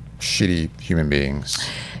shitty human beings.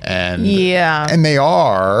 And they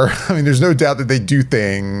are. I mean, there's no doubt that they do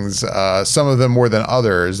things, some of them more than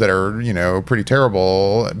others, that are, you know, pretty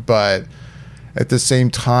terrible. But at the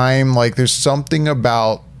same time, like, there's something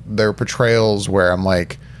about their portrayals where I'm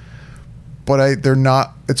like, they're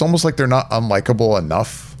not, it's almost like they're not unlikable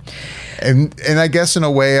enough. And I guess in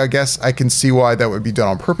a way, I can see why that would be done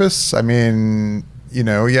on purpose. I mean, you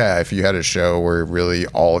know, if you had a show where really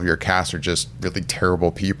all of your cast are just really terrible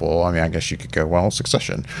people, I mean, I guess you could go, well,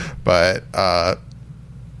 Succession. But,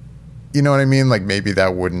 you know what I mean? Like, maybe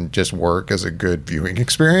that wouldn't just work as a good viewing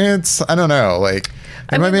experience. I don't know. Like,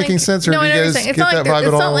 am I making sense? Or do you guys get that vibe at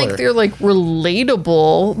all? It's not like they're, like,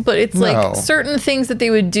 relatable, but it's, like, certain things that they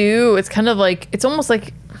would do. It's kind of like, it's almost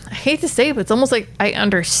like, I hate to say it, but it's almost like I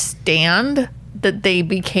understand that they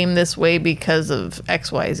became this way because of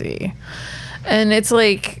XYZ. And it's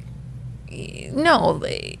like, no,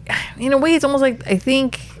 in a way, it's almost like I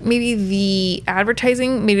think maybe the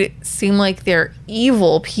advertising made it seem like they're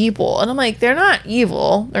evil people. And I'm like, they're not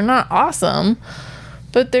evil. They're not awesome.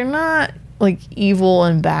 But they're not like evil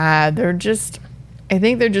and bad. They're just, I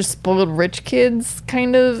think they're just spoiled rich kids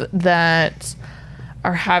kind of that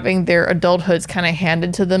are having their adulthoods kind of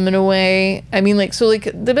handed to them in a way. I mean, like, so like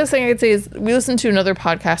the best thing I could say is we listened to another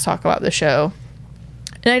podcast talk about the show.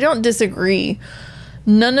 And I don't disagree.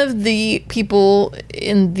 None of the people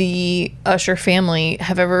in the Usher family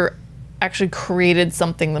have ever actually created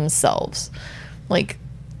something themselves. Like,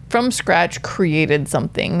 from scratch, created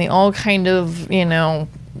something. They all kind of, you know,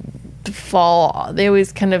 they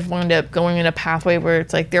always kind of wind up going in a pathway where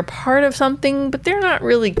it's like they're part of something, but they're not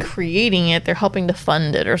really creating it. They're helping to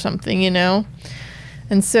fund it or something, you know?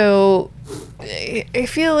 And so I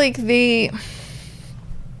feel like they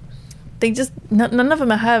just, none of them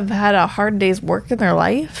have had a hard day's work in their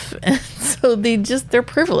life. And so they're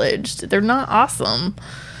privileged. They're not awesome.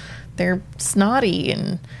 They're snotty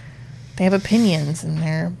and they have opinions and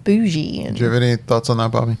they're bougie. And do you have any thoughts on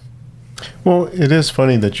that, Bobby? Well, it is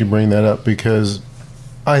funny that you bring that up because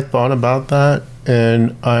I thought about that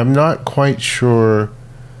and I'm not quite sure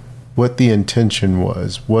what the intention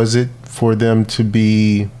was. Was it for them to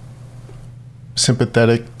be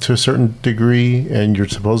sympathetic to a certain degree and you're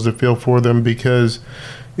supposed to feel for them? Because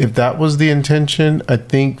if that was the intention, I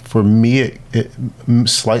think for me it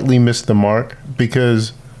slightly missed the mark,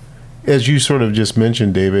 because as you sort of just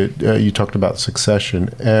mentioned, David, you talked about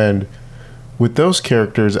Succession, and with those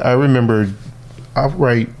characters I remember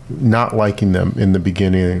outright not liking them in the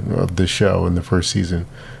beginning of the show in the first season.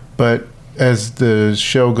 But as the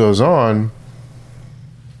show goes on,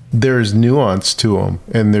 there's nuance to them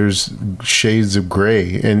and there's shades of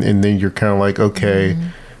gray. And then you're kind of like, okay,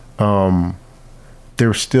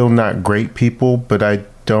 they're still not great people, but I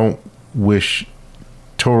don't wish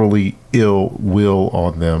totally ill will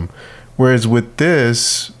on them. Whereas with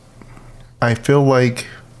this, I feel like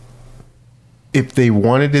if they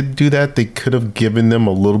wanted to do that, they could have given them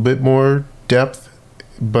a little bit more depth.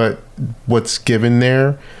 But what's given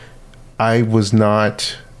there, I was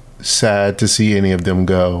not sad to see any of them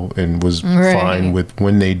go and was fine with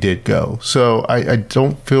when they did go. So I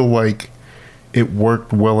don't feel like it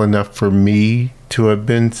worked well enough for me to have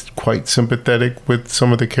been quite sympathetic with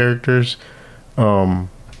some of the characters.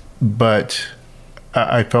 But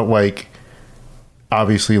I felt like,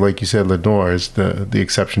 obviously, like you said, Lenore is the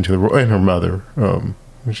exception to the rule, and her mother.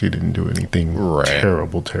 She didn't do anything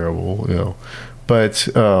terrible, you know. But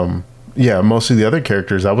most of the other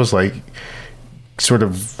characters, I was like, sort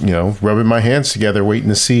of, you know, rubbing my hands together, waiting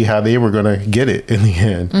to see how they were going to get it in the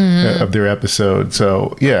end of their episode.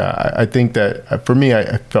 So yeah, I think that for me,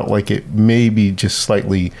 I felt like it maybe just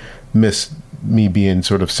slightly missed me being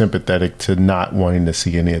sort of sympathetic to not wanting to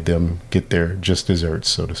see any of them get their just desserts,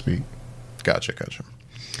 so to speak. Gotcha.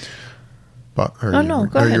 But go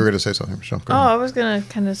ahead. You were going to say something, Michelle. I was going to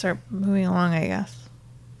kind of start moving along, I guess.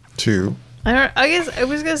 I guess I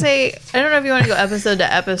was gonna say, I don't know if you want to go episode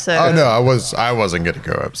to episode. Oh no, I wasn't gonna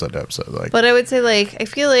go episode to episode. But I would say, like, I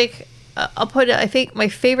feel like I'll put I think my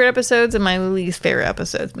favorite episodes and my least favorite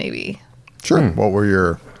episodes, maybe. Sure. What were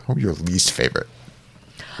your least favorite?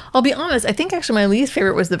 I'll be honest. I think actually my least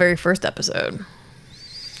favorite was the very first episode.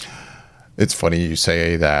 It's funny you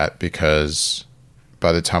say that because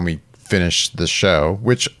by the time we finished the show,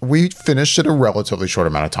 which we finished in a relatively short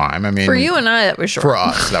amount of time. I mean, for you and I, that was short. For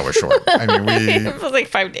us, that was short. I mean, it was like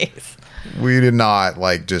 5 days. We did not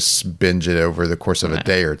like just binge it over the course of a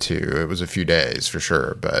day or two. It was a few days for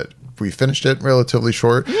sure, but we finished it relatively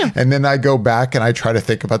short. Yeah. And then I go back and I try to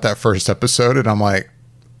think about that first episode, and I'm like,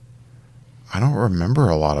 I don't remember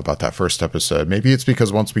a lot about that first episode. Maybe it's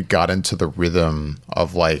because once we got into the rhythm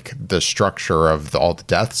of like the structure of all the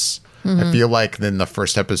deaths, I feel like then the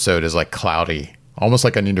first episode is like cloudy, almost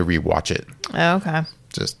like I need to rewatch it. Oh, okay.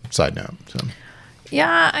 Just side note. So.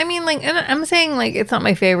 Yeah, I mean, like, and I'm saying like it's not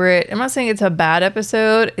my favorite. I'm not saying it's a bad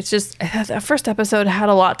episode. It's just that first episode had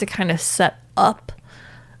a lot to kind of set up,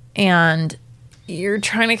 and you're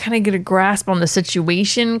trying to kind of get a grasp on the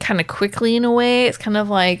situation kind of quickly in a way. It's kind of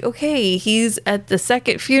like, okay, he's at the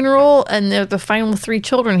second funeral, and they're the final 3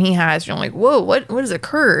 children he has. You're like, whoa, what has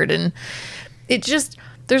occurred? And it just.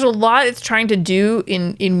 There's a lot it's trying to do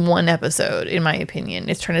in one episode, in my opinion.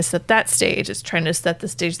 It's trying to set that stage. It's trying to set the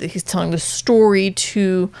stage that he's telling the story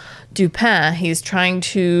to Dupin. He's trying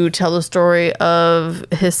to tell the story of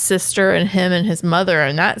his sister and him and his mother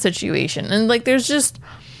and that situation. And like, there's just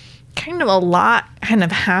kind of a lot kind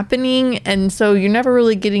of happening. And so you're never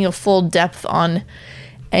really getting a full depth on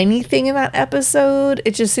anything in that episode.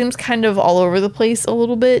 It just seems kind of all over the place a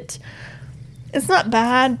little bit. It's not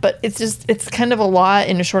bad, but it's kind of a lot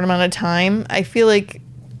in a short amount of time. I feel like,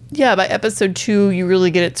 yeah, by episode 2, you really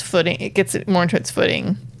get its footing. It gets it more into its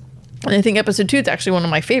footing. And I think episode 2 is actually one of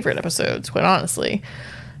my favorite episodes, quite honestly.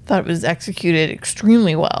 I thought it was executed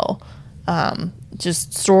extremely well.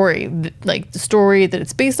 Just story, like the story that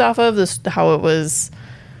it's based off of, how it was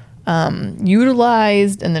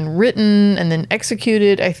utilized and then written and then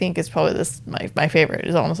executed, I think is probably my favorite.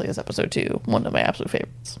 Is honestly is episode 2, one of my absolute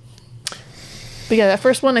favorites. But yeah, that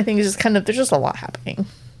first one, I think, is just kind of, there's just a lot happening.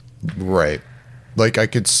 Right. Like, I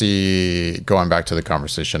could see, going back to the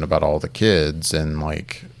conversation about all the kids and,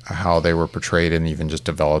 like, how they were portrayed and even just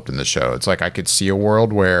developed in the show. It's like, I could see a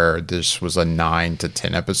world where this was a 9 to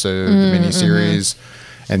 10 episode miniseries,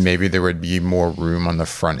 and maybe there would be more room on the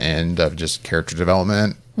front end of just character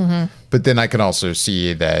development. But then I can also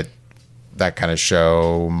see that kind of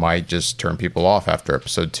show might just turn people off after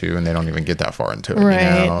episode 2 and they don't even get that far into it,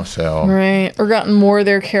 right. You know? So or gotten more of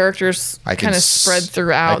their characters kind of spread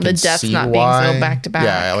throughout, the deaths not being so back to back.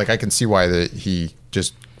 Yeah, like I can see why he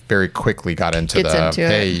just very quickly got into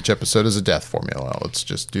hey, each episode is a death formula. Let's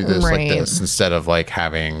just do this like this instead of like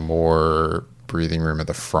having more breathing room at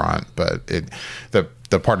the front. But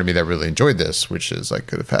the part of me that really enjoyed this, which is I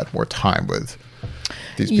could have had more time with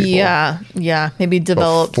these people. Yeah. Maybe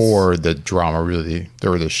developed before the drama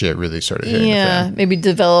the shit really started hitting the fan. Maybe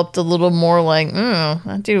developed a little more like,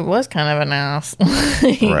 that dude was kind of an ass.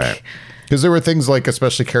 Right. Because there were things like,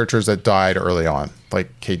 especially characters that died early on,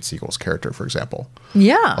 like Kate Siegel's character, for example.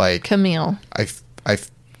 Yeah. Like Camille. I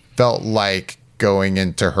felt like going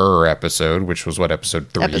into her episode, which was what, episode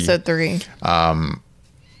 3? Episode 3. I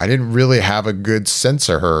didn't really have a good sense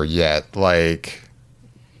of her yet. Like,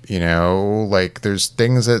 you know, like there's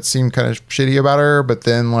things that seem kind of shitty about her, but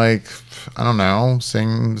then like, I don't know,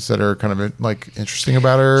 things that are kind of like interesting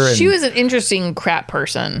about her. And, she was an interesting crap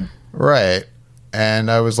person. Right. And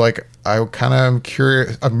I was like, I kind of am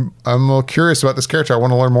curious. I'm a little curious about this character. I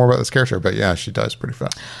want to learn more about this character, but yeah, she dies pretty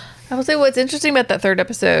fast. I will say what's interesting about that third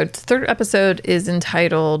episode. The third episode is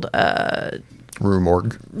entitled Rue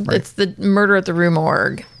Morgue. Right? It's the murder at the Rue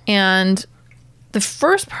Morgue. And the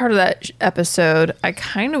first part of that episode, I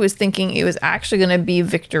kind of was thinking it was actually going to be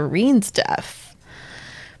Victorine's death.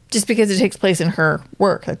 Just because it takes place in her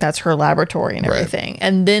work. Like that's her laboratory and everything. Right.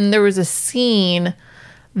 And then there was a scene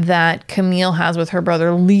that Camille has with her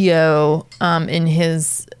brother Leo in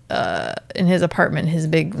his apartment, his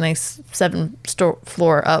big, nice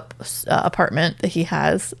 7-floor up apartment that he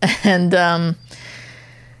has. And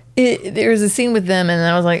there was a scene with them, and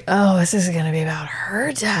I was like, oh, this is going to be about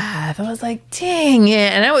her death. I was like, dang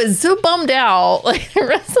it. And I was so bummed out, like, the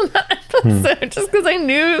rest of that episode, just because I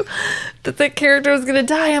knew that the character was going to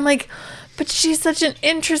die. I'm like, but she's such an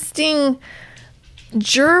interesting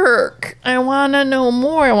jerk. I want to know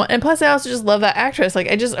more. And plus, I also just love that actress. Like,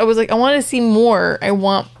 I was like, I want to see more. I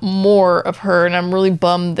want more of her, and I'm really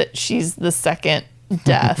bummed that she's the second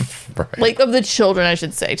death. Right. Like, of the children, I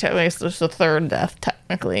should say. Technically, it's the third death,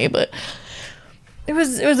 technically, but it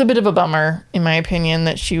was a bit of a bummer, in my opinion,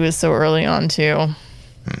 that she was so early on, too.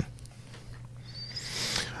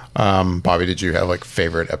 Bobby, did you have like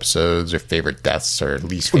favorite episodes or favorite deaths or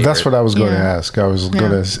least favorite? That's what I was going to ask. I was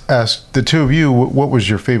going to ask the two of you, what was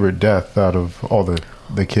your favorite death out of all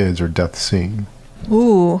the kids or death scene?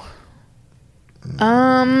 Ooh.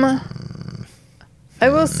 I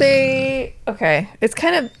will say, okay, it's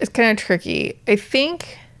kind of tricky. I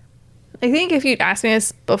think if you'd asked me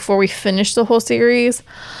this before we finished the whole series,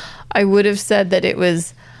 I would have said that it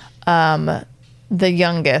was the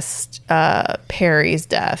youngest Perry's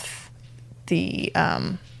death, the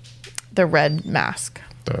red mask.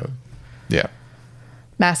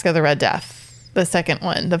 Mask of the Red Death. The second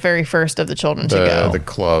one, the very first of the children to go. The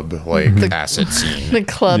club, like, acid scene. The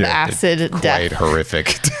club acid death. Quite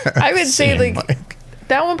horrific. I would say, like,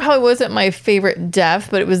 that one probably wasn't my favorite death,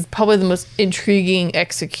 but it was probably the most intriguing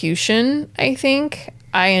execution, I think.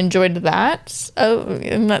 I enjoyed that. Oh,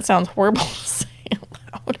 and that sounds horrible to say out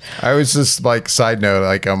loud. I was just, like, side note,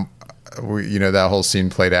 like, you know, that whole scene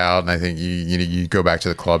played out, and I think you go back to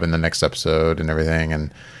the club in the next episode and everything,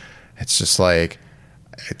 and it's just like,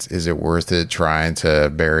 is it worth it trying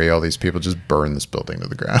to bury all these people? Just burn this building to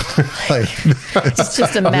the ground. Like, it's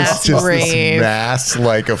just a mass grave. This mass,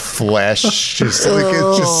 like, of flesh. Just like,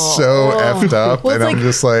 it's just so effed up. Well, and I'm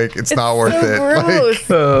just like, it's not worth it.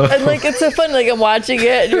 Gross. And like, it's so fun. Like, I'm watching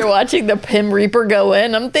it and you're watching the Pim Reaper go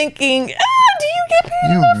in. I'm thinking, do you get paid?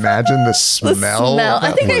 Can you imagine the smell?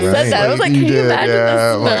 I think I said that. I was like, can you imagine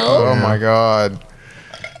the smell? Like, oh my God.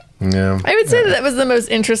 Yeah. I would say that was the most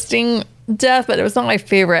interesting death, but it was not my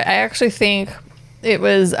favorite. I actually think it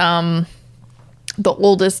was the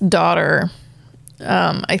oldest daughter.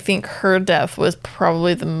 I think her death was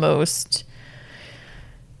probably the most.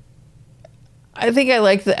 I think I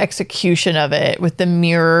liked the execution of it with the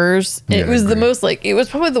mirrors. It was the most, like, it was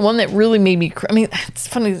probably the one that really made me I mean, it's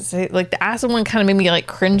funny to say, like, the acid one kind of made me like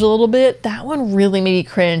cringe a little bit. That one really made me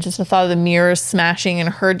cringe, just the thought of the mirrors smashing and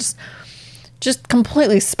her just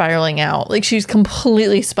completely spiraling out. Like, she's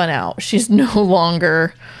completely spun out. She's no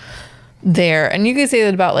longer there. And you could say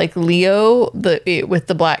that about, like, Leo with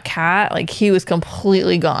the black cat. Like, he was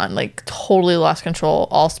completely gone. Like, totally lost control.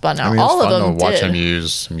 All spun out. I mean, all of them them did. Watch him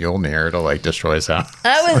use Mjolnir to, like, destroy his house.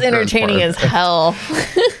 That was entertaining as hell.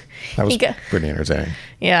 That was pretty entertaining.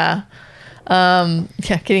 Yeah.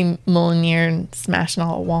 Getting Mjolnir and smashing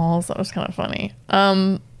all the walls. That was kind of funny.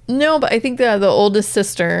 No, but I think the oldest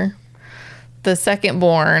sister, the second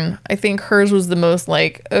born, I think hers was the most,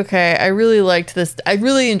 like, okay, I really liked this. I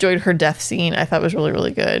really enjoyed her death scene. I thought it was really,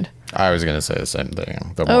 really good. I was going to say the same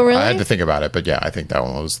thing. Really? I had to think about it, but yeah, I think that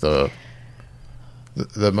one was the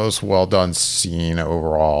most well done scene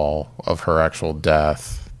overall of her actual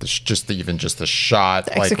death. Just the shot,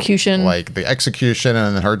 the execution, like the execution,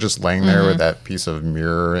 and then her just laying there with that piece of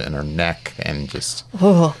mirror in her neck, and just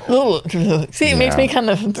see, it makes me kind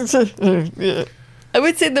of. I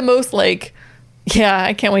would say the most, like, yeah,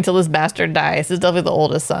 I can't wait till this bastard dies. Is definitely the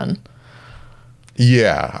oldest son.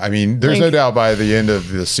 Yeah, I mean, there's no doubt by the end of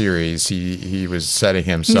the series, he was setting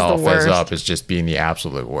himself as just being the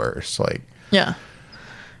absolute worst. Like, yeah,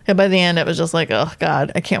 And by the end, it was just like, oh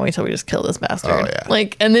God, I can't wait till we just kill this bastard. Oh, yeah.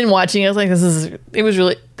 Like, and then watching, I was like, it was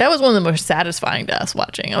really, that was one of the most satisfying to us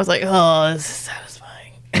watching. I was like, oh, this is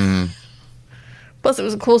satisfying. Plus, it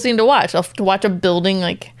was a cool scene to watch. To watch a building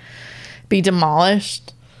like be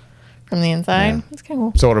demolished from the inside. Yeah. It's kind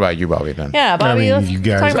of cool. So what about you, Bobby, then? Yeah, Bobby, let's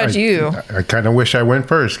talk about you. I kind of wish I went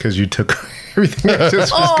first because you took everything I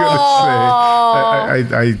just was going to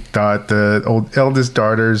say. I thought the eldest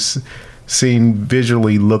daughter's scene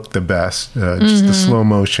visually looked the best. Just the slow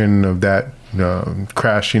motion of that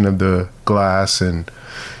crashing of the glass and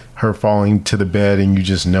her falling to the bed and you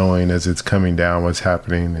just knowing as it's coming down what's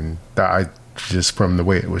happening. And I just from the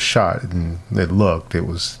way it was shot and it looked, it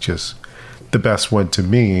was just the best one to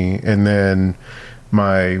me. And then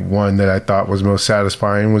my one that I thought was most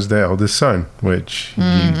satisfying was the eldest son, which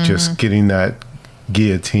you just getting that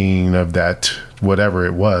guillotine of that whatever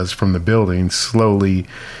it was from the building slowly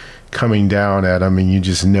coming down at him, and you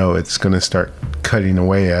just know it's going to start cutting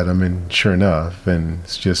away at him, and sure enough, and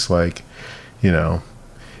it's just like,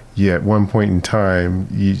 at one point in time,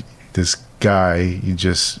 this guy, he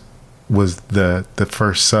just was the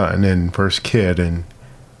first son and first kid, and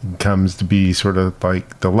comes to be sort of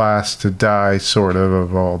like the last to die sort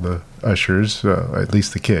of all the ushers, at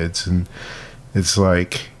least the kids, and it's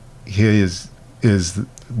like he is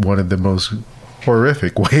one of the most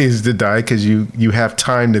horrific ways to die because you have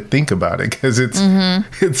time to think about it because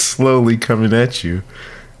it's slowly coming at you,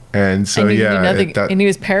 and so and he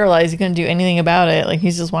was paralyzed. He couldn't do anything about it. Like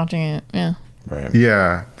he's just watching it. Yeah, Right.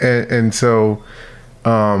 Yeah, and so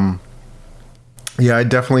I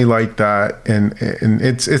definitely like that, and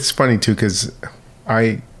it's funny too because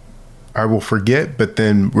I will forget, but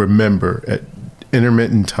then remember at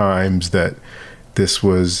intermittent times that this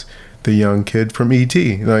was the young kid from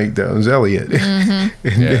E.T. Like that was Elliot,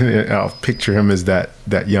 and I'll picture him as that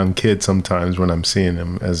young kid sometimes when I'm seeing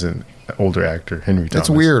him as an older actor, Henry Thomas.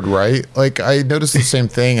 It's weird, right? Like I noticed the same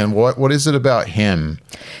thing. And what is it about him?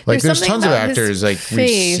 Like there's tons of actors like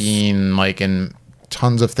we've seen like in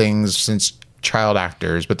tons of things since child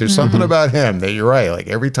actors, but there's something about him that you're right. Like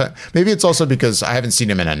every time, maybe it's also because I haven't seen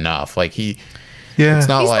him in enough. Like it's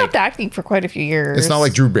not he's like stopped acting for quite a few years. It's not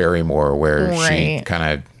like Drew Barrymore where she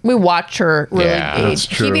kind of we watch her really age.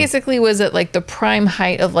 True. He basically was at like the prime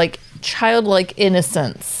height of like childlike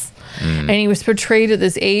innocence. And he was portrayed at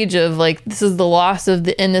this age of like, this is the loss of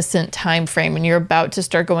the innocent time frame, and you're about to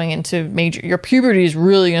start going into your puberty is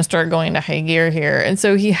really going to start going into high gear here. And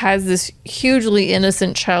so he has this hugely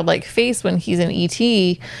innocent childlike face when he's in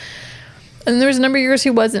E.T. And there was a number of years he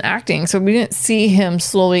wasn't acting, so we didn't see him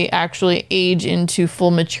slowly actually age into full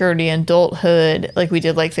maturity and adulthood like we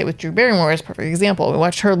did, like, say, with Drew Barrymore as a perfect example. We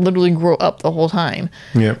watched her literally grow up the whole time.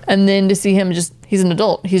 Yep. And then to see him he's an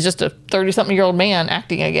adult. He's just a 30-something-year-old man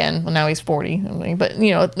acting again. Well, now he's 40. But,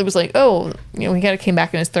 it was like, he kind of came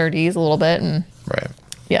back in his 30s a little bit. And right.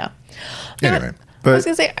 Yeah. Anyway. I was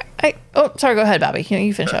going to say, sorry, go ahead, Bobby.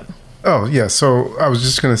 You finish up. Oh, yeah. So I was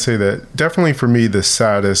just going to say that definitely for me, the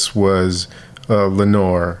saddest was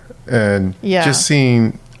Lenore. And just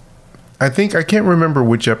seeing, I can't remember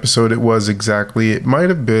which episode it was exactly. It might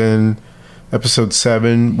have been episode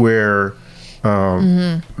 7 where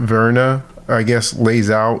Verna, I guess, lays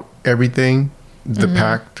out everything, the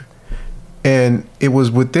pact. And it was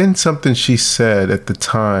within something she said at the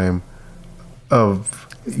time of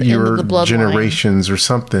your generations or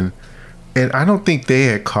something. And I don't think they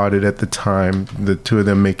had caught it at the time, the two of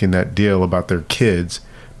them making that deal about their kids.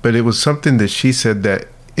 But it was something that she said that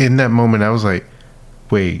in that moment, I was like,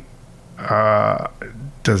 wait,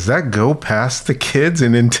 does that go past the kids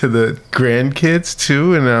and into the grandkids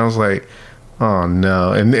too? And I was like, oh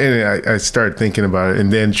no. And then I started thinking about it.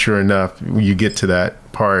 And then sure enough, you get to that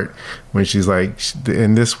part when she's like,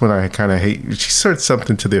 and this one I kind of hate. She said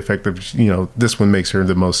something to the effect of, this one makes her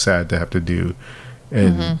the most sad to have to do.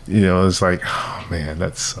 And, it's like, oh, man,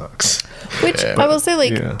 that sucks. Which I will say,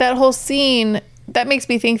 like, that whole scene, that makes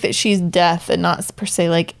me think that she's death and not per se,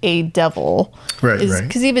 like, a devil. Right.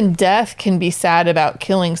 Because even death can be sad about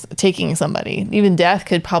taking somebody. Even death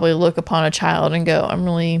could probably look upon a child and go, I'm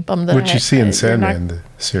really bummed that What you see in Sandman, the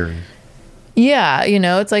series. Yeah,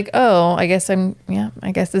 it's like, oh, I guess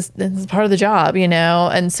this is part of the job,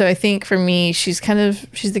 And so I think for me, she's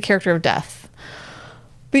the character of death.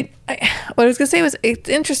 But what I was going to say was, it's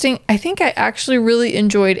interesting. I think I actually really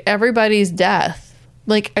enjoyed everybody's death.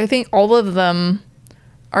 Like, I think all of them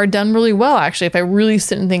are done really well, actually, if I really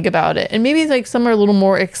sit and think about it. And maybe, like, some are a little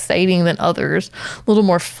more exciting than others, a little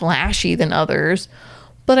more flashy than others.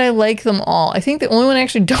 But I like them all. I think the only one I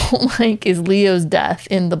actually don't like is Leo's death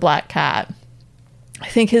in The Black Cat. I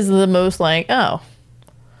think his is the most like,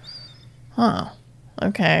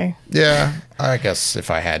 Okay. Yeah, I guess if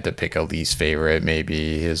I had to pick a least favorite,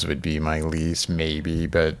 maybe his would be my least, maybe,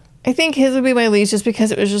 but I think his would be my least just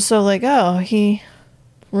because it was just so like, oh, he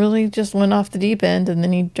really just went off the deep end and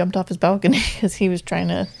then he jumped off his balcony because he was trying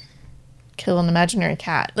to kill an imaginary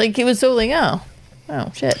cat. Like, he was so like, oh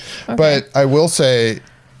shit. Okay. But I will say,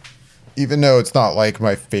 even though it's not like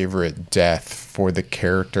my favorite death for the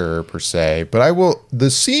character per se, but the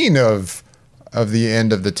scene of the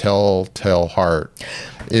end of the Telltale Heart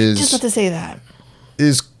is just about to say that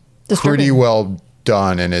is disturbing. Pretty well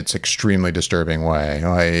done in its extremely disturbing way.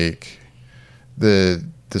 Like the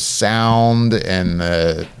sound and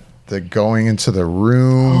the going into the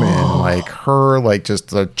room and like her like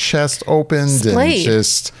just the chest opened and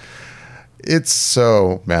just it's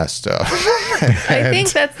so messed up. I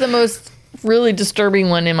think that's the most really disturbing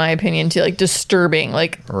one in my opinion too. Like disturbing,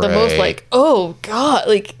 like the most like, oh god,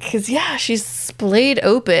 like because she's splayed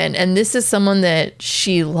open and this is someone that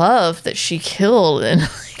she loved that she killed and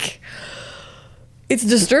like it's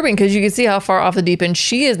disturbing because you can see how far off the deep end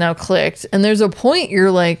she is now clicked and there's a point you're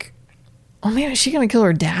like, oh man, is she gonna kill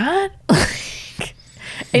her dad?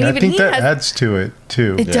 And I think that adds to it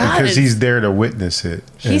too. It does. Because he's there to witness it.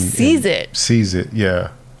 He sees it. Sees it,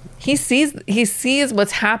 yeah. He sees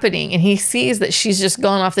what's happening and he sees that she's just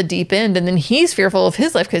gone off the deep end and then he's fearful of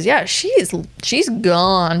his life because she's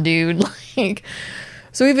gone, dude. Like,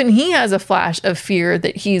 so even he has a flash of fear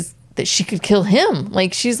that she could kill him.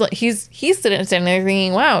 Like he's standing there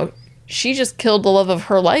thinking, wow, she just killed the love of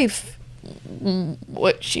her life.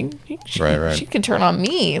 What she could turn on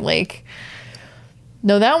me. Like,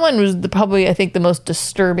 no, that one was probably I think the most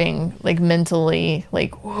disturbing, like mentally,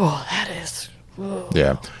 like, whoa, that is. Whoa.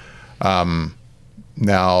 Yeah.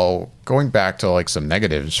 Now going back to like some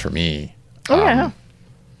negatives for me. And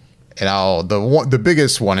the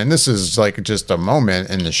biggest one, and this is like just a moment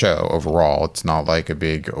in the show overall. It's not like a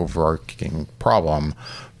big overarching problem,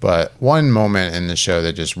 but one moment in the show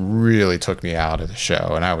that just really took me out of the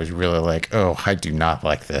show, and I was really like, oh, I do not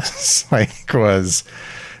like this. Like, was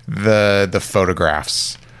the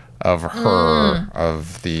photographs of her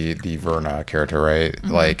of the Verna character, right?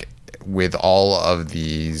 Mm-hmm. Like with all of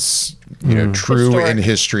these, true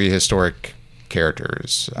historic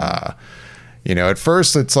characters. At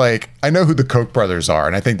first it's like, I know who the Koch brothers are.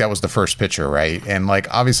 And I think that was the first picture, right? And like,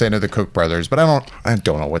 obviously I know the Koch brothers, but I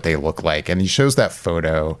don't know what they look like. And he shows that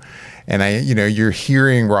photo and you're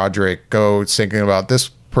hearing Roderick go thinking about this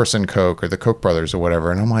person Koch or the Koch brothers or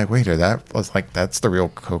whatever. And I'm like, wait, that's the real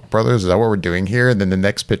Koch brothers? Is that what we're doing here? And then the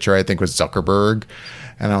next picture I think was Zuckerberg.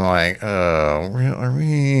 And I'm like, oh, are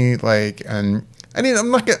we like, and I mean,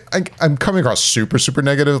 I'm coming across super, super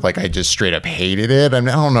negative. Like I just straight up hated it. I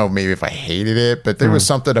don't know, maybe if I hated it, but there was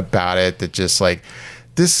something about it that just like,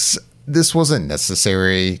 this wasn't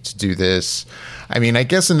necessary to do this. I mean, I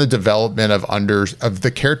guess in the development of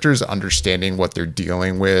the characters understanding what they're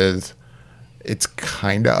dealing with, it's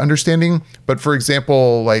kind of understanding. But for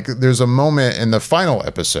example, like there's a moment in the final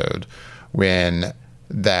episode when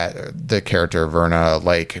that the character Verna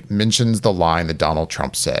like mentions the line that Donald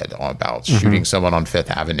Trump said about shooting someone on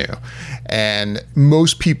Fifth Avenue, and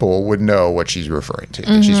most people would know what she's referring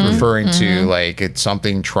to. She's referring to like it's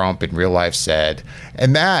something Trump in real life said,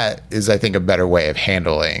 and that is, I think, a better way of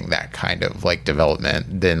handling that kind of like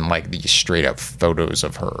development than like these straight up photos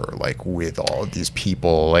of her like with all of these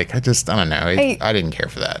people. Like I don't know. I didn't care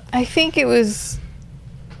for that. I think it was,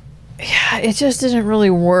 it just didn't really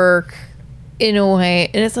work. In a way,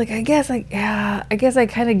 and it's like I guess I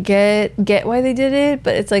kind of get why they did it,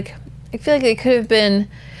 but it's like I feel like it could have been.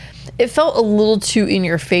 It felt a little too in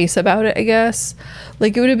your face about it. I guess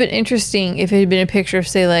like it would have been interesting if it had been a picture of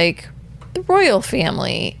say like the royal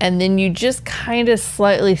family, and then you just kind of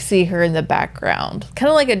slightly see her in the background,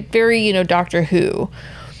 kind of like a very Doctor Who.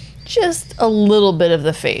 Just a little bit of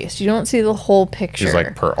the face. You don't see the whole picture. She's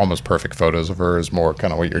like almost perfect photos of her is more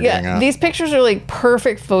kind of what you're getting at. These pictures are like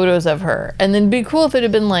perfect photos of her. And then it'd be cool if it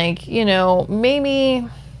had been like, maybe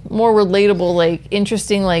more relatable, like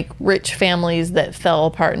interesting, like rich families that fell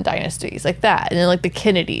apart in dynasties like that. And then like the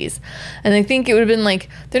Kennedys. And I think it would have been like,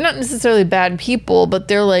 they're not necessarily bad people, but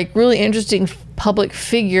they're like really interesting public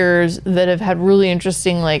figures that have had really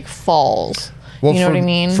interesting like falls. Well, you know what I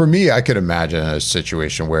mean? For me, I could imagine a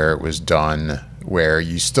situation where it was done where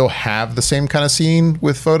you still have the same kind of scene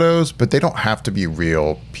with photos, but they don't have to be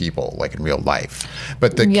real people, like in real life.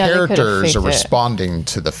 But the characters are responding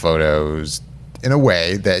to the photos in a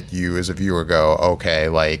way that you as a viewer go, okay,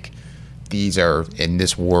 like these are in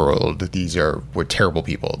this world, we're terrible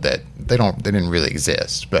people that they didn't really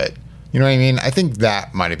exist. But you know what I mean? I think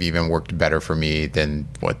that might have even worked better for me than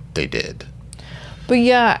what they did. But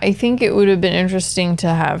yeah, I think it would have been interesting to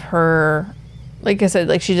have her, like I said,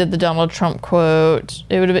 like she did the Donald Trump quote.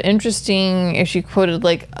 It would have been interesting if she quoted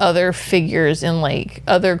like other figures and like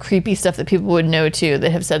other creepy stuff that people would know too, that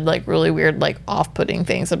have said like really weird, like off-putting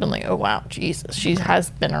things. I've been like, oh wow, Jesus, she's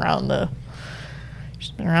been around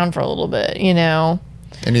for a little bit, you know.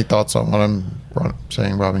 Any thoughts on what I'm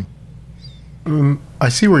saying, Bobby? I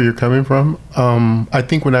see where you're coming from. I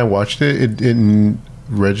think when I watched it, it didn't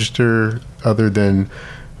register other than it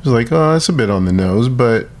was like, oh, that's a bit on the nose.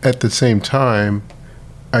 But at the same time,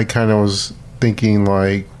 I kind of was thinking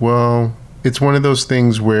like, well, it's one of those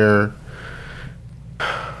things where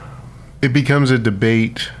it becomes a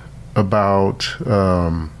debate about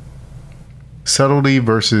subtlety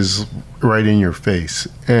versus right in your face.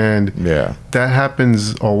 And Yeah. that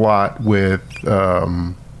happens a lot with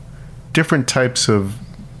different types of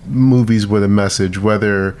movies with a message,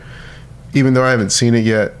 whether, even though I haven't seen it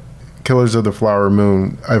yet, Killers of the Flower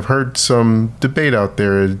Moon, I've heard some debate out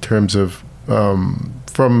there in terms of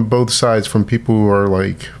from both sides, from people who are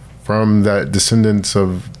like from that descendants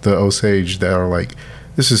of the Osage that are like,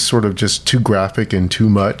 this is sort of just too graphic and too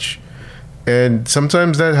much. And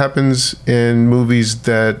sometimes that happens in movies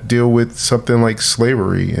that deal with something like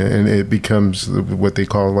slavery, and it becomes what they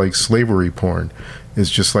call like slavery porn. It's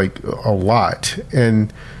just like a lot.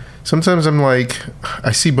 And sometimes I'm like,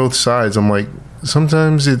 I see both sides. I'm like,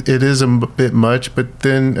 sometimes it is a bit much, but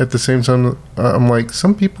then at the same time, I'm like,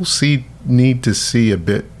 some people need to see a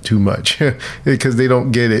bit too much because they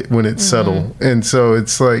don't get it when it's subtle. And so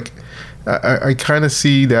it's like, I kind of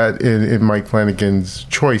see that in Mike Flanagan's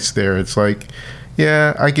choice there. It's like,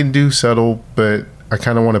 yeah, I can do subtle, but I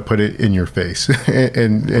kind of want to put it in your face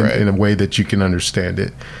and in a way that you can understand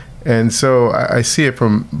it. And so I see it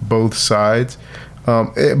from both sides.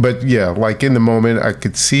 But yeah, like in the moment, I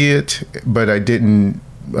could see it, but I didn't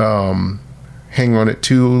hang on it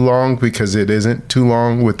too long because it isn't too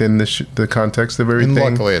long within the context of everything.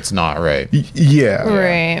 And luckily, it's not, right? Yeah.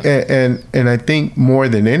 Right. And I think more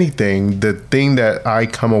than anything, the thing that I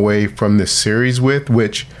come away from this series with,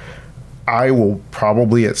 which I will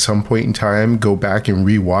probably at some point in time go back and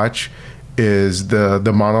rewatch, is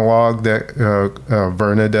the monologue that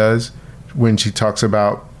Verna does when she talks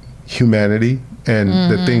about humanity and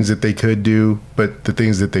the things that they could do, but the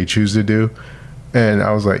things that they choose to do. And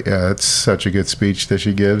I was like, yeah, that's such a good speech that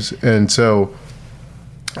she gives. And so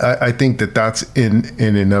I think that that's in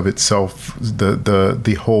and of itself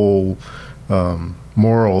the whole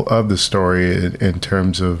moral of the story in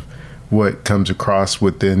terms of what comes across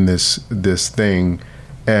within this thing.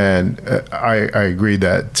 And I agree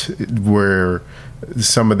that where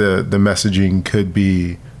some of the messaging could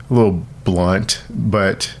be a little blunt,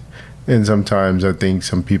 and sometimes I think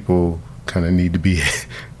some people kind of need to be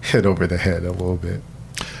hit over the head a little bit.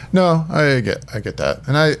 No, I get that.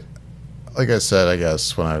 And like I said, I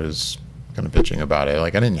guess when I was kind of bitching about it,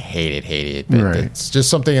 like I didn't hate it, but it's just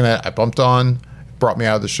something that I bumped on, brought me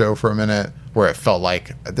out of the show for a minute, where it felt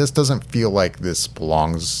like this doesn't feel like this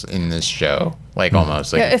belongs in this show. Like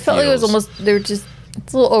almost like it felt like it was almost it's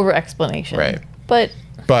a little over explanation. Right. But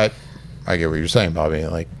I get what you're saying, Bobby.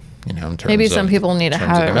 Like, you know, in terms maybe of, some people need to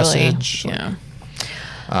have it message, really.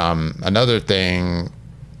 Yeah. Another thing,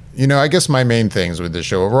 you know, I guess my main things with the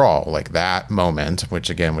show overall, like that moment, which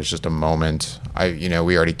again was just a moment.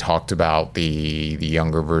 We already talked about the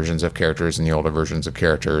younger versions of characters and the older versions of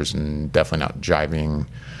characters, and definitely not jiving.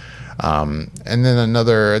 And then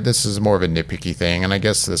this is more of a nitpicky thing, and I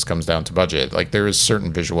guess this comes down to budget. Like there is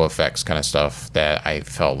certain visual effects kind of stuff that I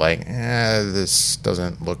felt like, this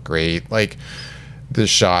doesn't look great. Like the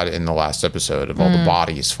shot in the last episode of all the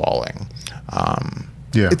bodies falling.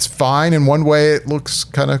 It's fine in one way. It looks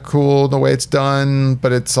kind of cool the way it's done,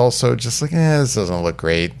 but it's also just like, this doesn't look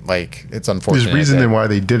great. Like it's unfortunate. There's reason why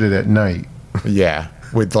they did it at night. Yeah.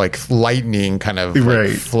 With like lightning kind of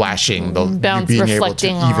like flashing, being able to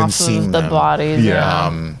even see the bodies.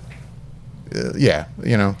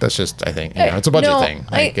 That's just, I think, it's a budget thing.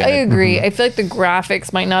 Like, I agree. I feel like the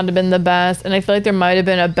graphics might not have been the best, and I feel like there might have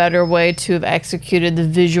been a better way to have executed the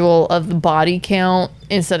visual of the body count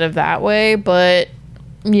instead of that way, but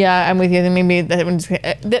yeah, I'm with you. Maybe that one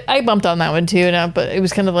I bumped on that one too, but it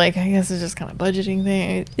was kind of like, I guess it's just kind of budgeting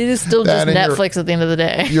thing. It is still just Netflix at the end of the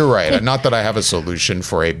day. You're right. Not that I have a solution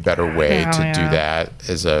for a better way to do that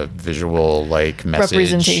as a visual like message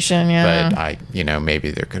representation. Yeah, but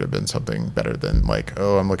maybe there could have been something better than like,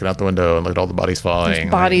 oh, I'm looking out the window and look at all the bodies falling.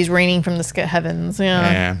 There's bodies raining from the heavens.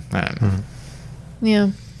 Yeah. I don't know.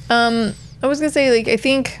 Yeah. I was gonna say, like, I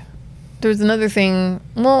think there was another thing.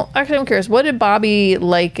 Well, actually, I'm curious. What did Bobby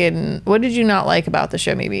like, and what did you not like about the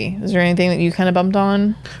show? Maybe is there anything that you kind of bumped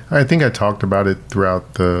on? I think I talked about it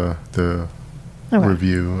throughout the Okay.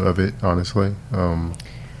 review of it. Honestly,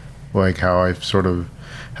 like how I sort of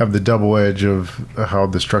have the double edge of how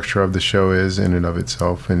the structure of the show is in and of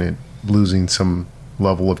itself, and it losing some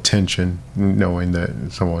level of tension, knowing that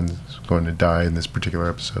someone's going to die in this particular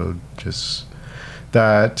episode. Just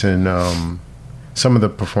that, and some of the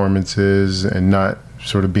performances, and not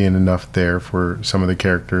sort of being enough there for some of the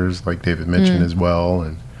characters, like David mentioned as well,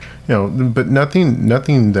 and but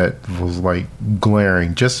nothing that was like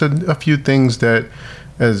glaring. Just a few things that,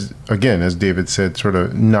 as David said, sort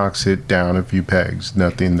of knocks it down a few pegs.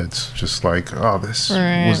 Nothing that's just like, oh, this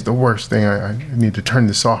was the worst thing. I need to turn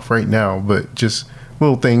this off right now. But just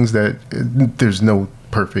little things that there's no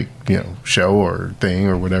perfect, show or thing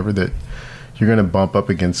or whatever, that you're going to bump up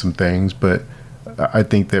against some things. But I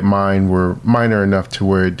think that mine were minor enough to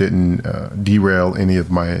where it didn't derail any of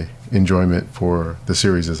my enjoyment for the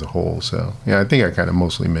series as a whole. So, I think I kind of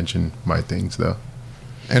mostly mentioned my things, though.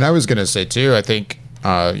 And I was going to say, too, I think,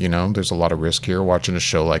 there's a lot of risk here watching a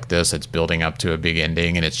show like this. It's building up to a big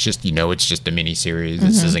ending, and it's just, it's just a mini series.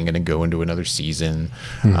 This isn't going to go into another season.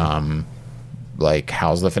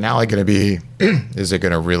 How's the finale going to be? Is it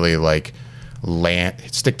going to really,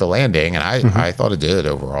 stick the landing? And I thought it did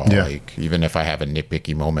overall. Yeah. Even if I have a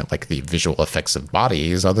nitpicky moment, like the visual effects of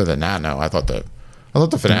bodies, other than that, no, I thought the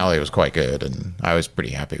finale was quite good, and I was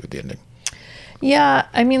pretty happy with the ending. Yeah,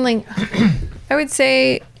 I mean, I would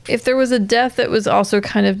say if there was a death that was also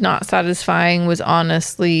kind of not satisfying, was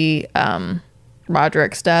honestly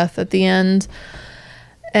Roderick's death at the end.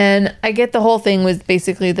 And I get the whole thing was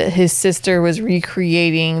basically that his sister was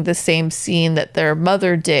recreating the same scene that their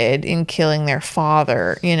mother did in killing their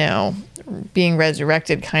father, being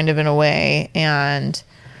resurrected kind of in a way, and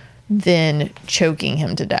then choking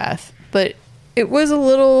him to death. But it was a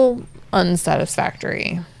little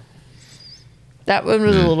unsatisfactory. That one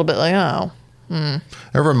was a little bit like, oh. It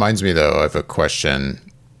reminds me, though, of a question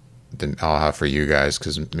that I'll have for you guys,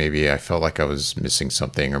 because maybe I felt like I was missing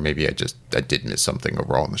something, or maybe I did miss something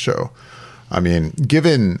overall in the show. I mean,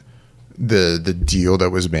 given the deal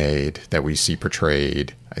that was made, that we see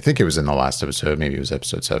portrayed, I think it was in the last episode, maybe it was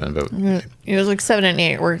episode 7, but it was like 7 and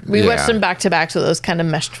 8. We watched them back to back, so those kind of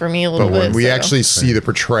meshed for me a little bit. But when we actually see the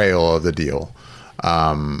portrayal of the deal,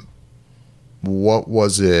 what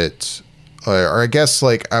was it? Or I guess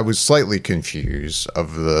I was slightly confused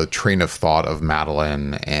of the train of thought of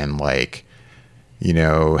Madeline, and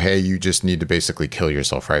hey, you just need to basically kill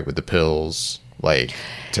yourself, right, with the pills,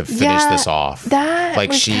 to finish this off.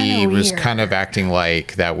 That she was weird. kind of acting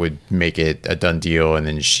like that would make it a done deal, and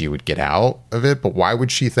then she would get out of it. But why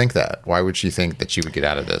would she think that? Why would she think that she would get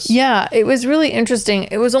out of this? Yeah, it was really interesting.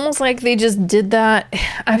 It was almost like they just did that.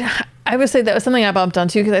 I would say that was something I bumped on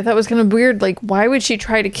too, because I thought it was kind of weird. Why would she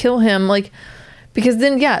try to kill him? Because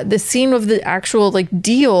then, the scene of the actual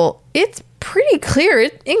deal, it's pretty clear.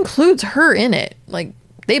 It includes her in it.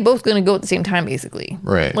 They both going to go at the same time, basically.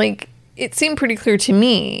 Right. It seemed pretty clear to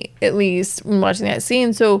me, at least when watching that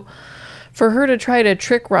scene. So for her to try to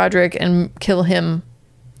trick Roderick and kill him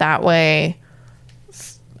that way,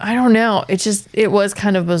 I don't know. It was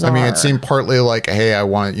kind of bizarre. I mean, it seemed partly hey, I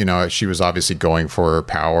want, she was obviously going for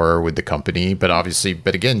power with the company, but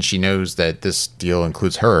again, she knows that this deal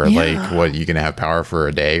includes her. Yeah. What, you going to have power for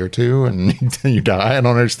a day or two and then you die? I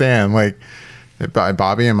don't understand.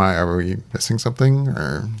 Bobby, are we missing something,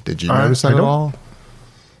 or did you notice that at all?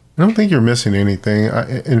 I don't think you're missing anything.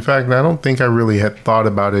 In fact, I don't think I really had thought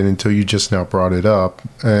about it until you just now brought it up.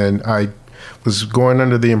 And I was going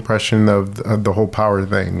under the impression of the whole power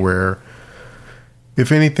thing, where,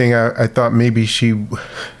 if anything, I thought maybe she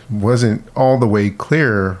wasn't all the way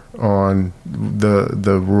clear on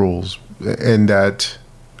the rules, and that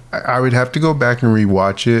I would have to go back and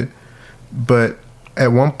rewatch it. But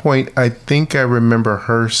at one point, I think I remember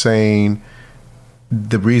her saying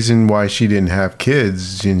the reason why she didn't have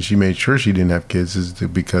kids, and she made sure she didn't have kids, is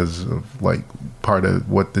because of part of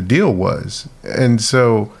what the deal was. And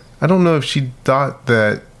so I don't know if she thought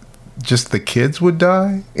that just the kids would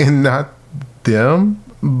die and not them,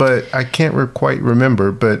 but I can't quite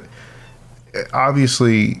remember. But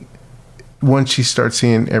obviously, once she starts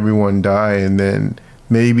seeing everyone die, and then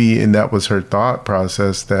maybe, and that was her thought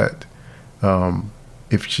process, that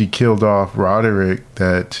if she killed off Roderick,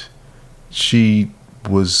 that she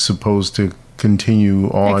was supposed to continue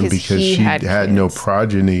on because she had no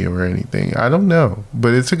progeny or anything. I don't know,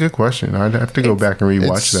 but it's a good question. I'd have to go back and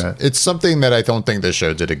rewatch that. It's something that I don't think the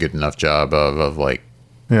show did a good enough job of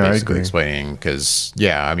basically explaining, because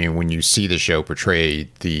I mean, when you see the show portray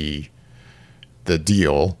the the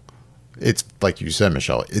deal, it's like you said,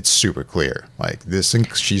 Michelle, it's super clear. Like this,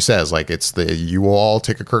 she says, like it's you will all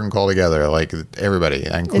take a curtain call together, like everybody,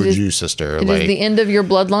 that includes you, sister. It like is the end of your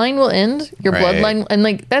bloodline will end. Your bloodline, and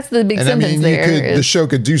like that's the big sentence there. The show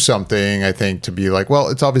could do something, I think, to be like, well,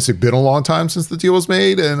 it's obviously been a long time since the deal was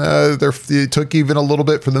made, and it took even a little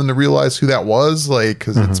bit for them to realize who that was, like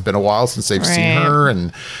because it's been a while since they've seen her,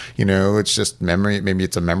 and it's just memory. Maybe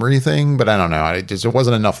it's a memory thing, but I don't know. It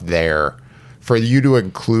wasn't enough there for you to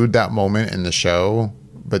include that moment in the show,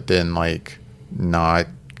 but then like not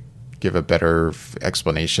give a better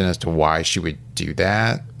explanation as to why she would do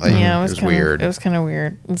that. Like, yeah, it was weird. It was kind of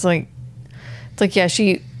weird. It's like yeah,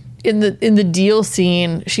 she in the deal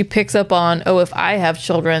scene, she picks up on, oh, if I have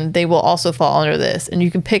children, they will also fall under this, and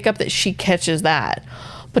you can pick up that she catches that.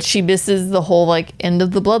 But she misses the whole like end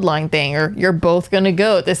of the bloodline thing, or you're both gonna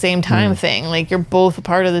go at the same time thing. Like you're both a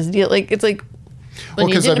part of this deal. Like it's like. Well,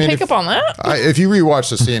 you didn't pick up on that? If you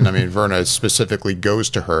rewatch the scene, I mean, Verna specifically goes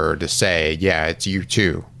to her to say, yeah, it's you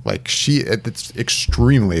too. Like it's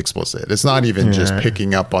extremely explicit. It's not even just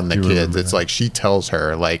picking up on the kids. It's like she tells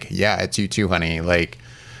her, like, yeah, it's you too, honey. Like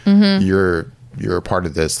you're a part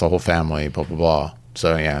of this, the whole family, blah, blah, blah.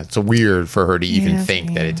 So yeah, it's weird for her to even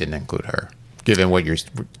think that it didn't include her, given what you're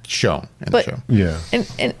shown in the show. Yeah.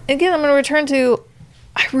 And again, I'm going to return to,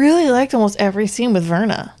 I really liked almost every scene with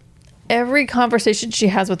Verna. Every conversation she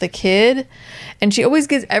has with a kid, and she always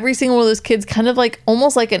gives every single one of those kids kind of like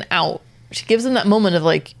almost like an out. She gives them that moment of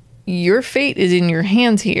like, your fate is in your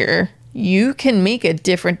hands here. You can make a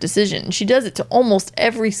different decision. She does it to almost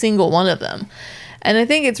every single one of them. And I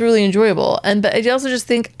think it's really enjoyable. But I also just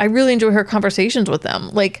think I really enjoy her conversations with them.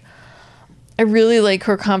 Like, I really like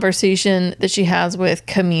her conversation that she has with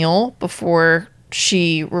Camille before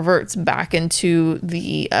she reverts back into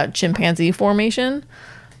the chimpanzee formation.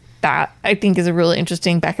 That I think is a really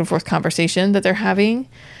interesting back and forth conversation that they're having.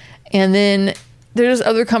 And then there's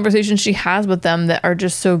other conversations she has with them that are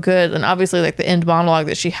just so good. And obviously like the end monologue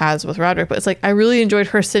that she has with Roderick, but it's like, I really enjoyed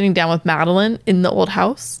her sitting down with Madeline in the old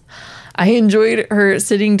house. I enjoyed her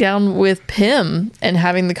sitting down with Pym and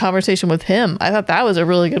having the conversation with him. I thought that was a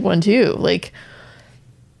really good one too. Like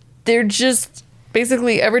they're just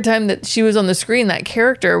basically every time that she was on the screen, that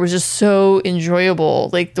character was just so enjoyable.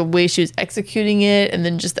 Like the way she was executing it, and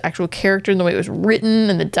then just the actual character and the way it was written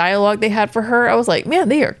and the dialogue they had for her. I was like, man,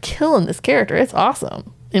 they are killing this character. It's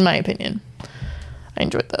awesome, in my opinion. I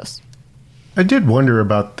enjoyed those. I did wonder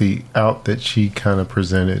about the out that she kind of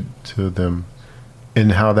presented to them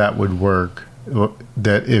and how that would work.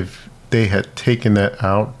 That if they had taken that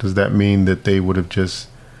out, does that mean that they would have just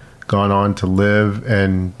gone on to live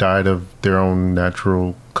and died of their own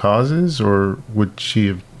natural causes, or would she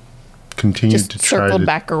have continued just to try to circled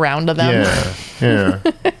back around to them? Yeah.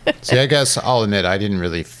 See, I guess I'll admit I didn't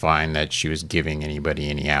really find that she was giving anybody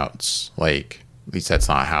any outs. Like, at least that's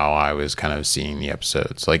not how I was kind of seeing the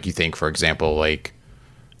episodes. Like, you think, for example, like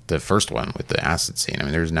the first one with the acid scene. I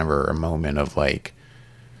mean, there's never a moment of like,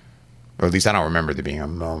 or at least I don't remember there being a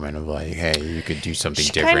moment of like, hey, you could do something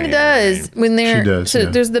different. She kind of does when they're. She does, so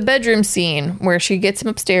there's the bedroom scene where she gets him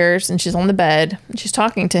upstairs and she's on the bed and she's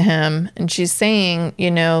talking to him and she's saying,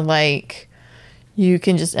 like, you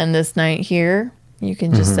can just end this night here. You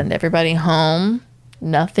can just send everybody home.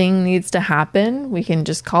 Nothing needs to happen. We can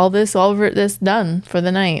just call this done for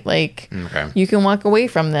the night. Like, you can walk away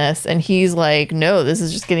from this. And he's like, no, this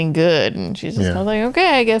is just getting good. And she's just kind of like,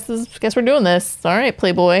 okay, I guess we're doing this. All right,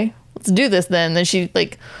 Playboy. Let's do this then. Then she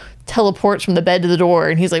like teleports from the bed to the door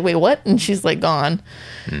and he's like, wait, what? And she's like gone.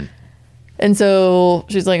 And so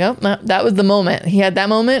she's like, oh, no, that was the moment. He had that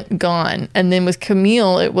moment, gone. And then with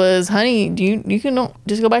Camille, it was, honey, you can don't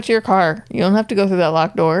just go back to your car. You don't have to go through that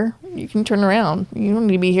locked door. You can turn around. You don't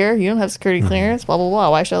need to be here. You don't have security clearance, blah, blah, blah.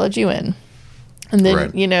 Why should I let you in? And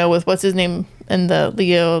then, with what's his name and the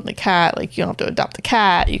Leo, the cat, like you don't have to adopt the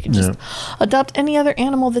cat. You can just adopt any other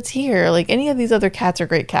animal that's here. Like any of these other cats are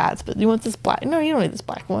great cats, but you want this black? No, you don't need this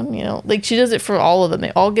black one. Like she does it for all of them.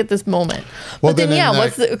 They all get this moment. Well, but then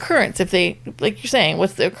what's the occurrence? If they, like you're saying,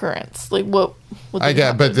 what's the occurrence? Like what I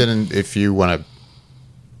get, but then if you want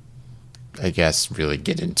to, I guess, really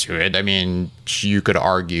get into it. I mean, you could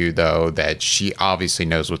argue though that she obviously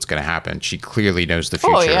knows what's going to happen. She clearly knows the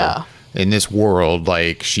future. Oh yeah. In this world,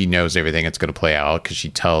 like she knows everything that's going to play out because she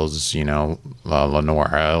tells,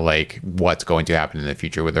 Lenora, like what's going to happen in the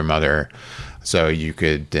future with her mother. So you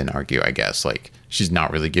could then argue, I guess, like she's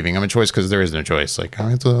not really giving him a choice because there is no choice. Like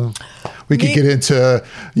we could get into,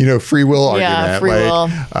 free will argument. Yeah,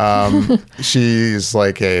 free will. She's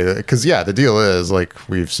like because the deal is like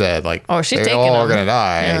we've said, like she's they taking all him. are going to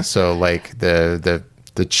die. Yeah. So like the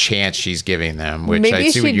the chance she's giving them, which Maybe I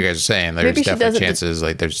see what she- you guys are saying. There's maybe she does definitely it to- chances,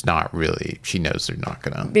 like there's not really. She knows they're not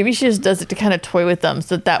gonna. Maybe she just does it to kind of toy with them,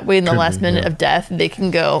 so that way in the Could last be, minute yeah. of death they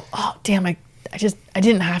can go, oh damn, I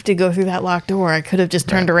didn't have to go through that locked door. I could have just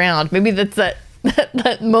turned around. Maybe that's that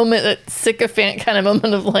moment, that sycophant kind of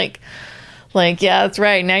moment of like yeah, that's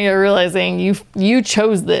right. Now you're realizing you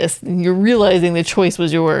chose this. You're realizing the choice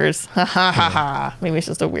was yours. Ha ha ha ha. Maybe it's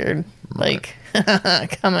just a weird like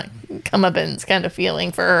comeuppance kind of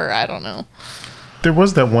feeling for her. I don't know. There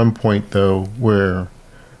was that one point though where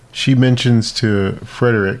she mentions to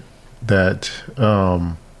Frederick that,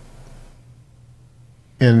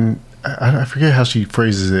 and I forget how she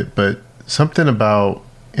phrases it, but something about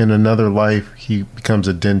in another life he becomes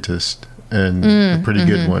a dentist and a pretty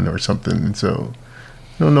good one or something. And so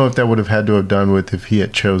I don't know if that would have had to have done with if he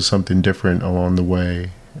had chose something different along the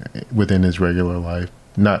way within his regular life.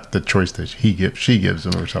 Not the choice that she gives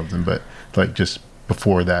him or something, but like just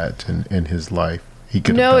before that in his life, he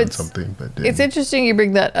could have done something. But it's interesting you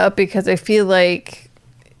bring that up because I feel like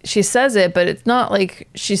she says it, but it's not like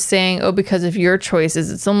she's saying, oh, because of your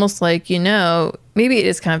choices. It's almost like, maybe it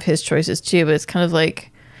is kind of his choices too, but it's kind of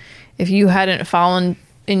like if you hadn't fallen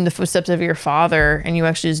in the footsteps of your father and you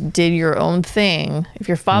actually just did your own thing, if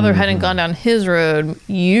your father hadn't gone down his road,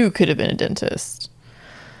 you could have been a dentist.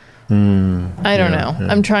 I don't know. Yeah.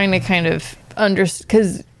 I'm trying to kind of understand,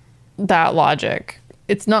 because that logic,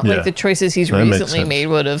 it's not like the choices he's That makes recently sense. made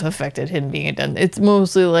would have affected him being a dentist. It's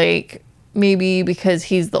mostly like maybe because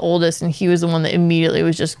he's the oldest and he was the one that immediately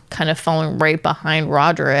was just kind of following right behind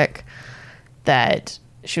Roderick, that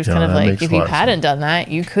she was kind of that like, makes if a you lot of hadn't done that,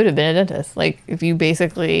 you could have been a dentist. Like if you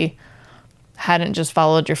basically hadn't just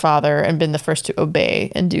followed your father and been the first to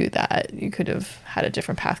obey and do that, you could have had a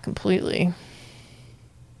different path completely.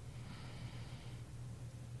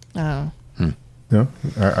 Oh. No,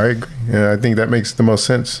 I agree. Yeah, I think that makes the most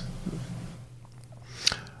sense.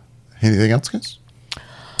 Anything else, guys?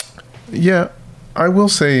 Yeah, I will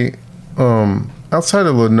say, outside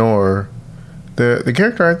of Lenore, the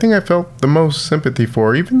character I think I felt the most sympathy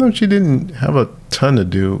for, even though she didn't have a ton to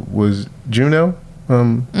do, was Juno.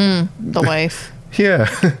 The wife.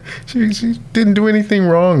 Yeah, she didn't do anything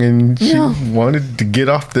wrong, and she wanted to get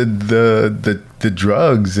off the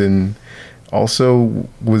drugs, and also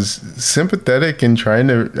was sympathetic and trying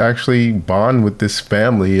to actually bond with this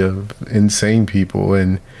family of insane people.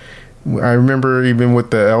 And I remember even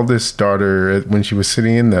with the eldest daughter, when she was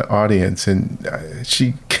sitting in the audience and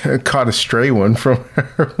she caught a stray one from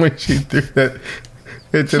her when she threw that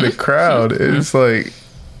into the crowd. It's like,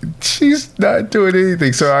 she's not doing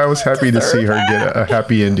anything. So I was happy to see her get a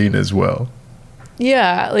happy ending as well.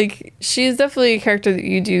 Yeah, like she's definitely a character that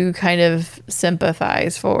you do kind of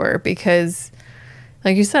sympathize for because,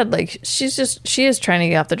 like you said, like she is trying to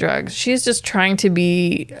get off the drugs. She's just trying to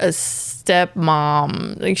be a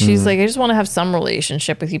stepmom. Like she's like, I just want to have some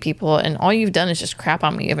relationship with you people, and all you've done is just crap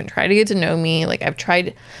on me. You haven't tried to get to know me. Like I've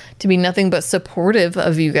tried to be nothing but supportive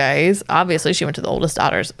of you guys. Obviously, she went to the oldest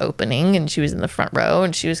daughter's opening, and she was in the front row,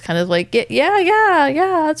 and she was kind of like,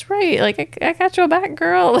 yeah, that's right. Like I got your back,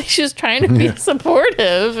 girl. Like she was trying to be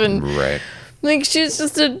supportive, and Right. like she's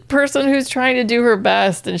just a person who's trying to do her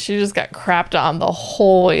best, and she just got crapped on the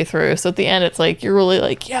whole way through. So at the end, it's like you're really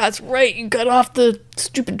like, yeah, it's right. You got off the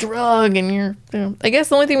stupid drug, and you're. I guess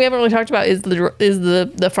the only thing we haven't really talked about is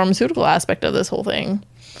the pharmaceutical aspect of this whole thing.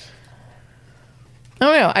 I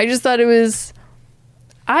don't know. I just thought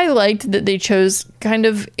I liked that they chose kind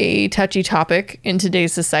of a touchy topic in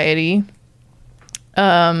today's society.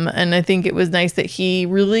 And I think it was nice that he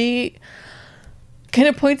really kind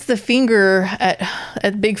of points the finger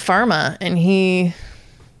at Big Pharma, and he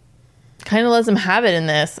kind of lets them have it in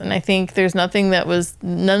this. And I think there's none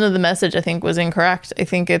of the message I think was incorrect. I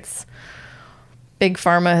think it's Big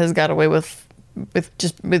Pharma has got away with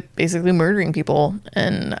basically murdering people.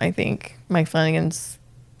 And I think Mike Flanagan's,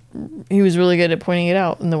 he was really good at pointing it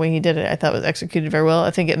out, and the way he did it, I thought was executed very well.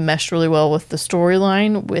 I think it meshed really well with the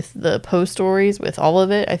storyline, with the post stories, with all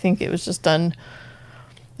of it. I think it was done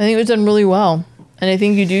really well. And I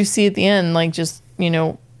think you do see at the end, like just,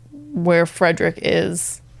 where Frederick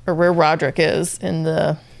is, or where Roderick is in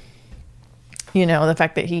the, the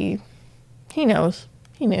fact that he knew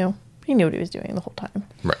what he was doing the whole time.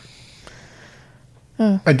 Right.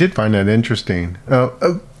 I did find that interesting.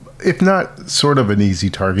 If not sort of an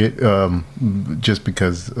easy target, just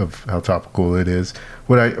because of how topical it is.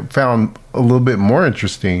 What I found a little bit more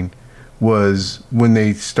interesting was when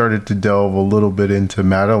they started to delve a little bit into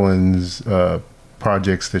Madeline's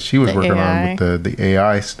projects that she was working on with the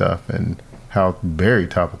AI stuff, and how very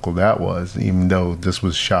topical that was, even though this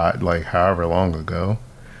was shot like however long ago.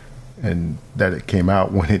 and that it came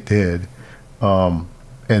out when it did, and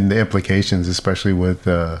the implications, especially with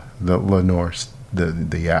the Lenore,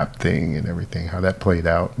 the app thing and everything, how that played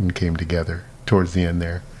out and came together towards the end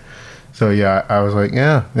there. So yeah, I was like,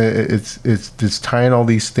 yeah, it's just tying all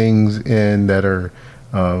these things in that are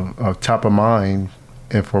top of mind,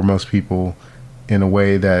 and for most people, in a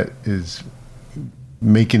way that is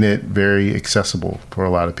making it very accessible for a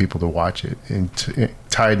lot of people to watch it, and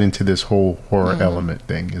tied into this whole horror element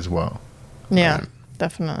thing as well. Yeah,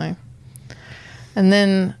 definitely. And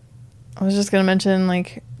then I was just gonna mention,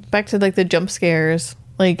 like, back to like the jump scares.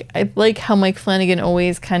 Like, I like how Mike Flanagan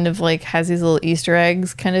always kind of like has these little Easter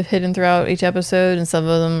eggs kind of hidden throughout each episode, and some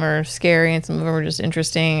of them are scary and some of them are just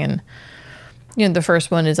interesting. And you know, the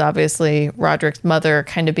first one is obviously Roderick's mother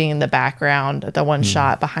kind of being in the background at the one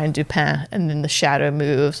shot behind Dupin, and then the shadow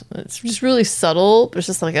moves. It's just really subtle, but it's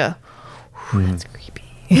just like it's creepy.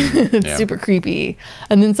 It's super creepy.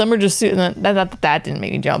 And then some are just that didn't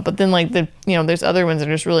make me jump, but then like there's other ones that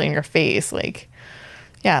are just really in your face, like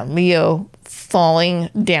Leo falling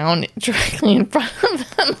down directly in front of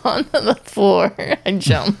him onto the floor. I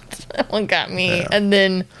jumped. That one got me. Yeah. And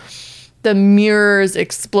then the mirrors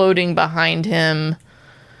exploding behind him,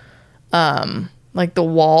 like the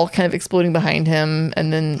wall kind of exploding behind him,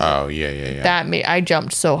 and then I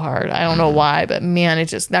jumped so hard. I don't know why, but man,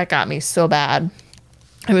 that got me so bad.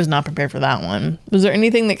 I was not prepared for that one. Was there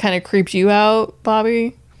anything that kind of creeped you out,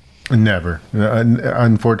 Bobby? Never.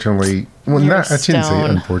 Unfortunately. Well, I shouldn't say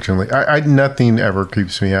unfortunately. Nothing ever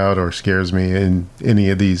creeps me out or scares me in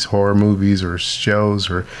any of these horror movies or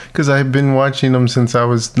shows, or because I've been watching them since I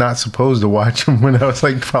was not supposed to watch them when I was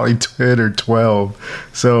like probably 10 or 12.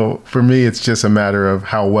 So for me, it's just a matter of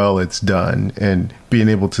how well it's done and being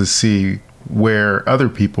able to see where other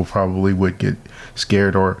people probably would get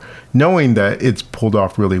scared, or knowing that it's pulled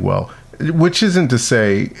off really well. Which isn't to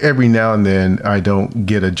say every now and then I don't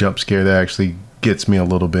get a jump scare that actually gets me a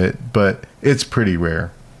little bit, but it's pretty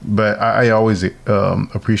rare. But I always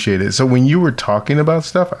appreciate it. So when you were talking about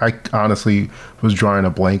stuff, I honestly was drawing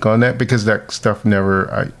a blank on that because that stuff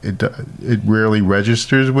it rarely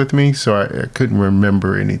registers with me, so I couldn't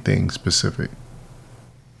remember anything specific.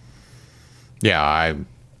 Yeah, I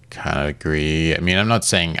kind of agree. I mean, I'm not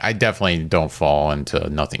saying I definitely don't fall into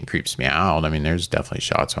nothing creeps me out. I mean, there's definitely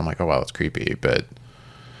shots where I'm like, oh wow, that's creepy, but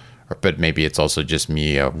maybe it's also just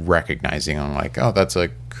me recognizing, I'm like, oh, that's a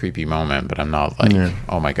creepy moment, but I'm not like,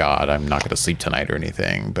 oh my god, I'm not going to sleep tonight or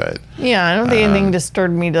anything. But yeah, I don't think anything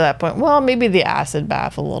disturbed me to that point. Well, maybe the acid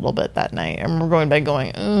bath a little bit that night. I remember going to bed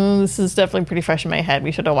going, this is definitely pretty fresh in my head.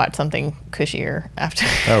 We should have watched something cushier after.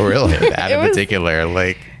 Oh really? That in particular,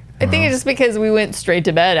 like. I think it's just because we went straight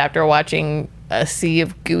to bed after watching a sea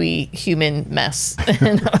of gooey human mess.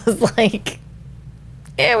 And I was like,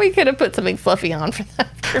 we could have put something fluffy on for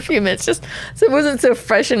that for a few minutes, just so it wasn't so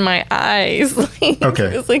fresh in my eyes.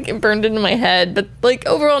 Okay. It was like it burned into my head. But like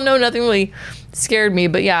overall, no, nothing really scared me.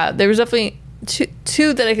 But yeah, there was definitely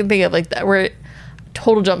two that I can think of like that where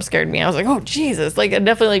total jump scared me. I was like, oh Jesus. Like I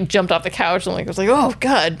definitely like jumped off the couch and like I was like, oh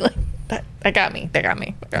God, like that got me.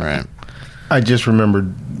 Right. I just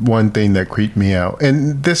remembered one thing that creeped me out.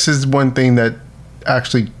 And this is one thing that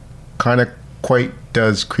actually kind of quite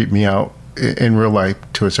does creep me out in real life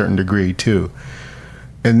to a certain degree, too.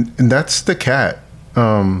 And that's the cat.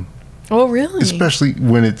 Oh, really? Especially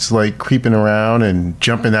when it's like creeping around and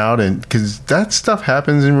jumping out. And because that stuff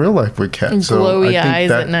happens in real life with cats. And glowy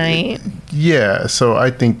eyes at night. Yeah. So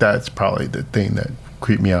I think that's probably the thing that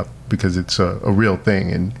creeped me out because it's a real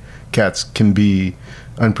thing. And cats can be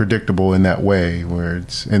unpredictable in that way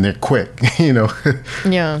and they're quick.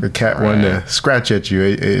 Yeah, the cat wanted to scratch at you,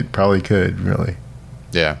 it probably could really.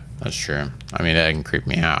 Yeah, that's true. I mean, that can creep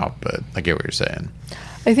me out, but I get what you're saying.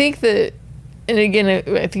 I think that, and again,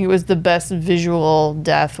 I think it was the best visual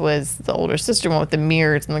death was the older sister one with the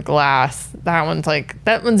mirrors and the glass. That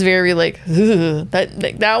one's very like, ugh.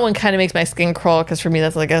 That one kind of makes my skin crawl because for me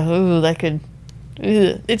that's like that could,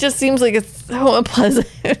 ugh. It just seems like it's so unpleasant.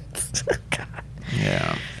 God.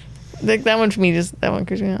 Yeah. Like that one for me, that one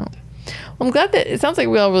creeps me out. Well, I'm glad that it sounds like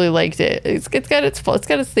we all really liked it. It's got its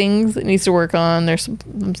things it needs to work on. There's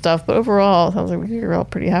some stuff, but overall, it sounds like we're all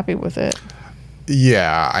pretty happy with it.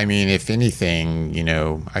 Yeah, I mean, if anything,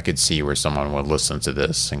 I could see where someone would listen to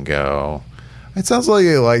this and go, it sounds like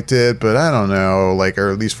you liked it, but I don't know, like,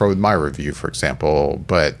 or at least for my review, for example.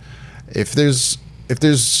 But if there's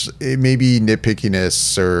maybe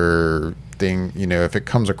nitpickiness or thing, if it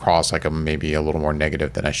comes across like I'm maybe a little more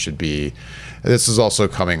negative than I should be, this is also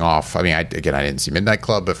coming off. I mean, I didn't see Midnight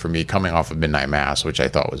Club, but for me, coming off of Midnight Mass, which I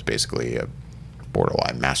thought was basically a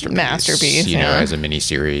borderline masterpiece, as a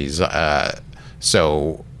miniseries.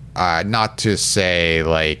 So not to say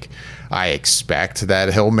like I expect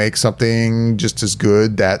that he'll make something just as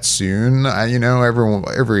good that soon.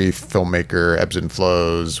 Every filmmaker ebbs and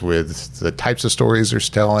flows with the types of stories they're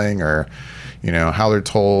telling, or how they're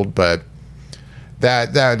told. But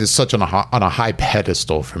that is such on a high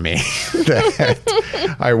pedestal for me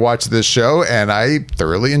that I watched this show and I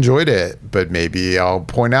thoroughly enjoyed it. But maybe I'll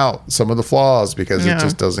point out some of the flaws because it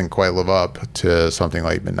just doesn't quite live up to something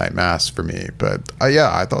like Midnight Mass for me. But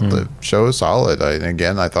I thought the show was solid. I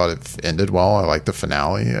thought it ended well. I liked the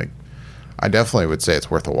finale. I definitely would say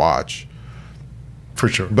it's worth a watch. For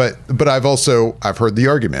sure. But I've heard the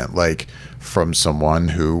argument like from someone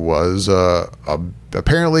who was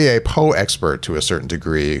apparently a Poe expert to a certain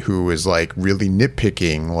degree, who is like really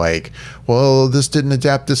nitpicking, like, well, this didn't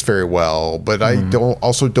adapt this very well, but I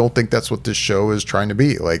don't think that's what this show is trying to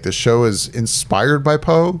be. Like, the show is inspired by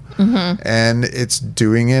Poe, and it's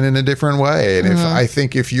doing it in a different way. And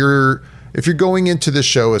if you're going into the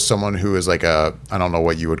show as someone who is like I don't know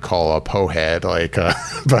what you would call a Poe head, like,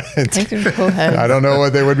 but I think there's Poe heads. I don't know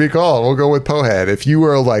what they would be called. We'll go with Poe head. If you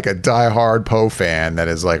were like a diehard Poe fan that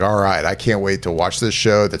is like, all right, I can't wait to watch this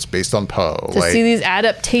show that's based on Poe. To see these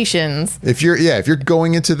adaptations. If you're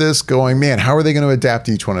going into this going, man, how are they going to adapt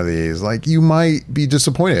each one of these? Like, you might be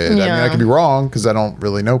disappointed. Yeah. I mean, I could be wrong because I don't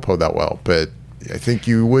really know Poe that well, but I think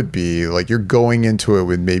you would be like, you're going into it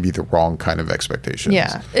with maybe the wrong kind of expectations.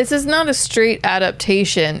 Yeah. This is not a straight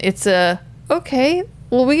adaptation. It's okay,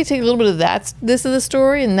 well, we can take a little bit of this of the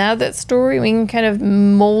story and that story. We can kind of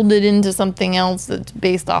mold it into something else that's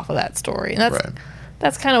based off of that story. And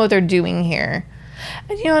that's kind of what they're doing here.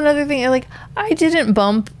 And another thing, like, I didn't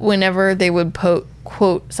bump whenever they would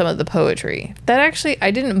quote some of the poetry. That actually,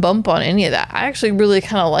 I didn't bump on any of that. I actually really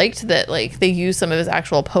kind of liked that, like, they used some of his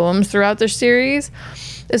actual poems throughout the series,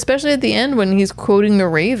 especially at the end when he's quoting the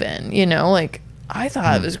Raven. Like, I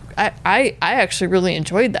thought it was, I actually really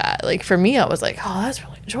enjoyed that. Like, for me, I was like, oh, that's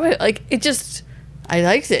really enjoyable. Like, I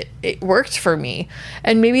liked it. It worked for me.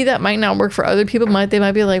 And maybe that might not work for other people. They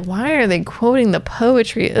might be like, why are they quoting the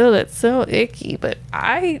poetry? Oh, that's so icky. But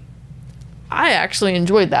I actually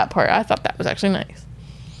enjoyed that part. I thought that was actually nice.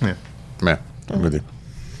 Yeah, I'm with you.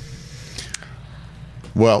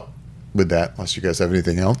 Well, with that, unless you guys have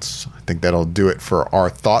anything else, I think that'll do it for our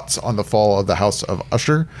thoughts on the fall of the House of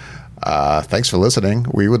Usher. Thanks for listening.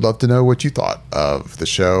 We would love to know what you thought of the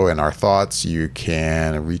show and our thoughts. You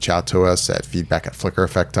can reach out to us at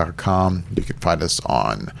feedback@flickereffect.com. You can find us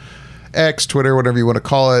on X, Twitter, whatever you want to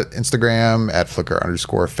call it, Instagram at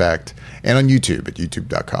 @flicker_effect, and on YouTube at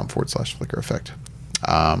youtube.com/flickereffect.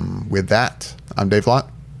 With that, I'm Dave Lott.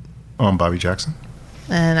 I'm Bobby Jackson.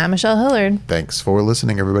 And I'm Michelle Hillard. Thanks for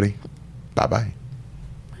listening, everybody. Bye-bye.